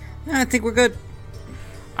 I think we're good.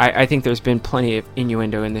 I think there's been plenty of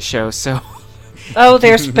innuendo in the show, so... Oh,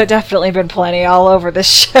 there's definitely been plenty all over this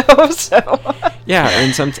show, so... Yeah,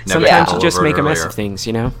 and sometimes you just make a mess of things,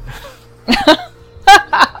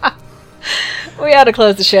 We ought to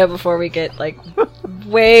close the show before we get,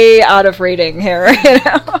 way out of rating here, Kicked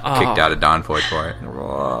out of Dawnforge for it.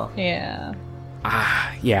 Yeah.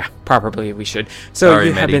 Yeah, probably we should. So Sorry,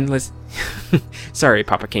 you have Medi. been Sorry,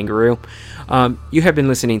 Papa Kangaroo. You have been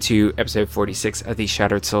listening to episode 46 of the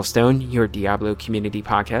Shattered Soulstone, your Diablo community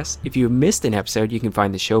podcast. If you missed an episode, you can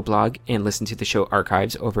find the show blog and listen to the show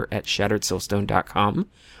archives over at shatteredsoulstone.com.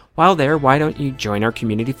 While there, why don't you join our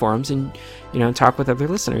community forums and, talk with other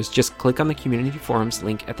listeners? Just click on the community forums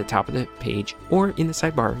link at the top of the page or in the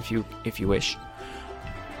sidebar if you wish.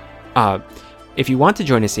 If you want to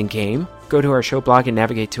join us in game, go to our show blog and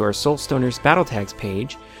navigate to our Soulstoners Battle Tags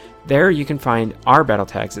page. There you can find our battle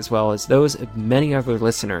tags as well as those of many other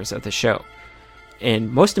listeners of the show.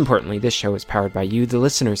 And most importantly, this show is powered by you, the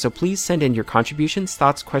listener, so please send in your contributions,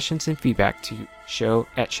 thoughts, questions, and feedback to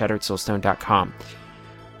show@shatteredsoulstone.com.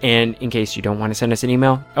 And in case you don't want to send us an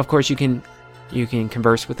email, of course you can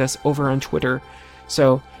converse with us over on Twitter.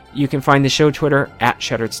 So you can find the show Twitter at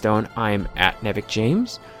ShatteredStone. I'm at Nevik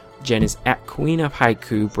James. Jen is at Queen of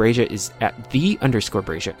Haiku. Brazia is at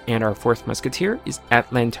 _Brazia. And our fourth musketeer is at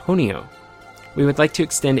Lantonio. We would like to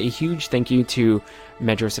extend a huge thank you to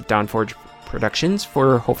Medros of Dawnforge Productions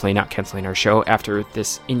for hopefully not canceling our show after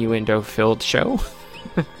this innuendo-filled show.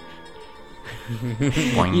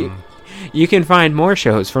 You can find more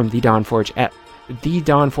shows from The Dawnforge at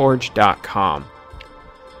thedawnforge.com.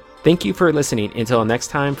 Thank you for listening. Until next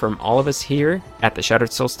time, from all of us here at the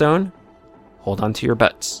Shattered Soulstone, hold on to your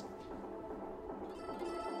butts.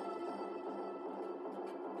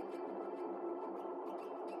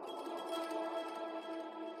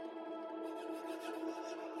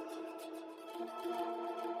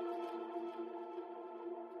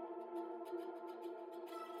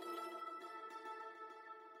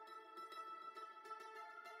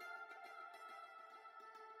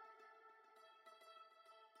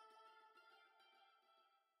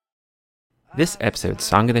 This episode's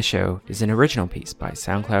Song of the Show is an original piece by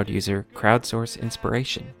SoundCloud user Crowdsource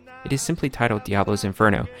Inspiration. It is simply titled Diablo's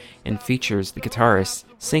Inferno and features the guitarist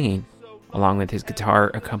singing along with his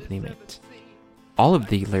guitar accompaniment. All of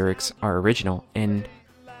the lyrics are original and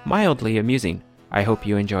mildly amusing. I hope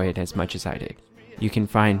you enjoy it as much as I did. You can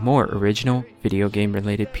find more original video game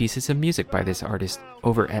related pieces of music by this artist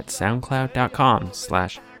over at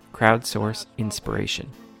soundcloud.com/crowdsourceinspiration.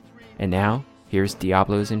 And now, here's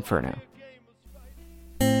Diablo's Inferno.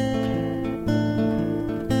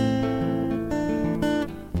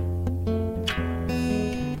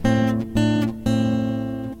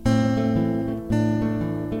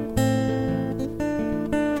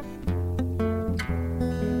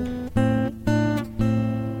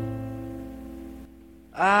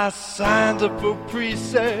 I signed up for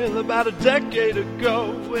pre-sale about a decade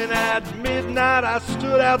ago, and at midnight I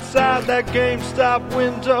stood outside that GameStop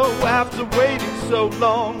window. After waiting so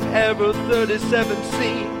long, Ever 37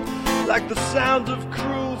 seemed like the sound of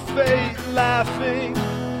cruel fate laughing.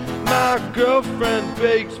 My girlfriend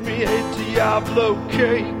bakes me a Diablo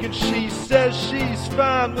cake, and she says she's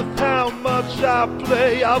fine with how much I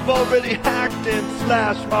play. I've already hacked and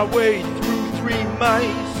slashed my way through 3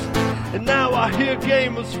 mice, and now I hear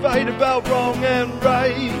gamers fight about wrong and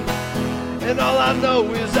right. And all I know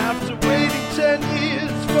is after waiting 10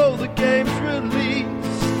 years for the game's release,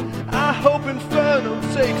 I hope Inferno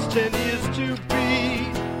takes 10 years to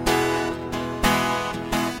beat.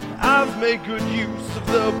 I've made good use of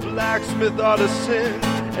the Blacksmith Artisan,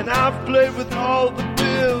 and I've played with all the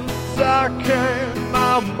builds I can.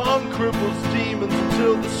 My monk cripples demons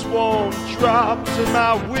until the swarm drops, and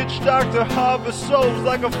my witch doctor harvests souls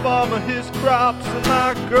like a farmer his crops. And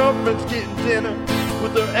my girlfriend's getting dinner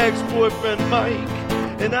with her ex-boyfriend Mike,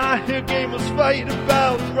 and I hear gamers fight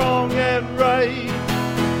about wrong and right.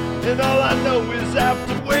 And all I know is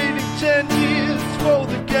after waiting 10 years for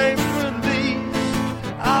the game's release,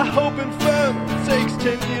 I hope Inferno takes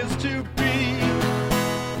 10 years to beat.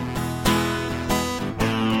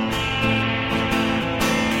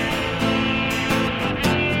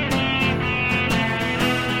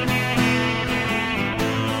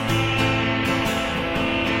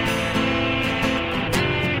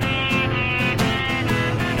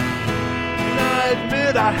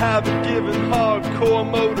 I haven't given hardcore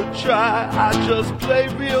mode a try. I just play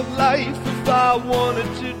real life if I wanted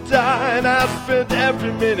to die. And I spend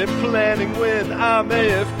every minute planning when I'm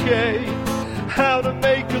AFK how to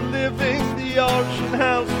make a living the auction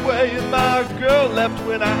house way. And my girl left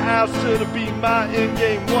when I asked her to be my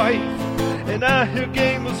in-game wife. And I hear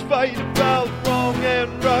gamers fight about wrong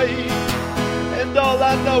and right. And all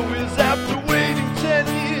I know is after waiting 10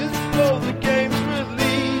 years for the game's release,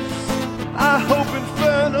 I hope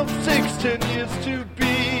Inferno takes 10 years to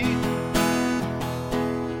beat.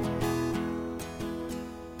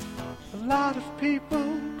 A lot of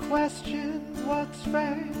people question what's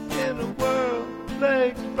fair in a world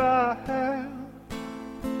plagued by hell.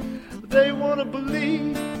 They wanna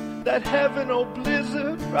believe that heaven or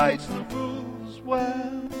blizzard writes the rules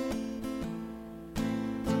well.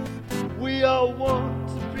 We all want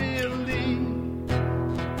to believe,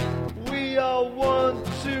 we all want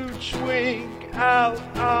to twink out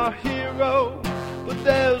our hero, but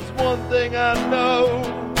there's one thing I know.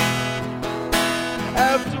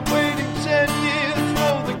 After waiting 10 years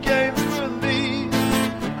for the game's release,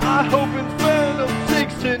 I hope Inferno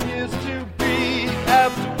takes 10 years to beat.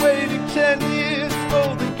 After waiting 10 years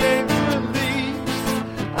for the game's release,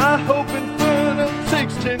 I hope Inferno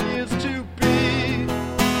takes 10 years to beat.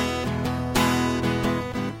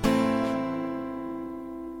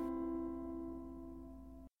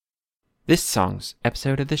 This song's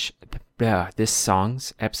episode of the show,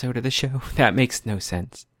 that makes no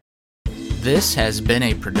sense. This has been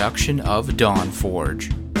a production of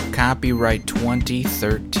Dawnforge. Copyright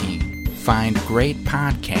 2013. Find great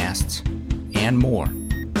podcasts and more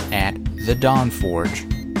at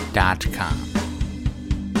thedawnforge.com.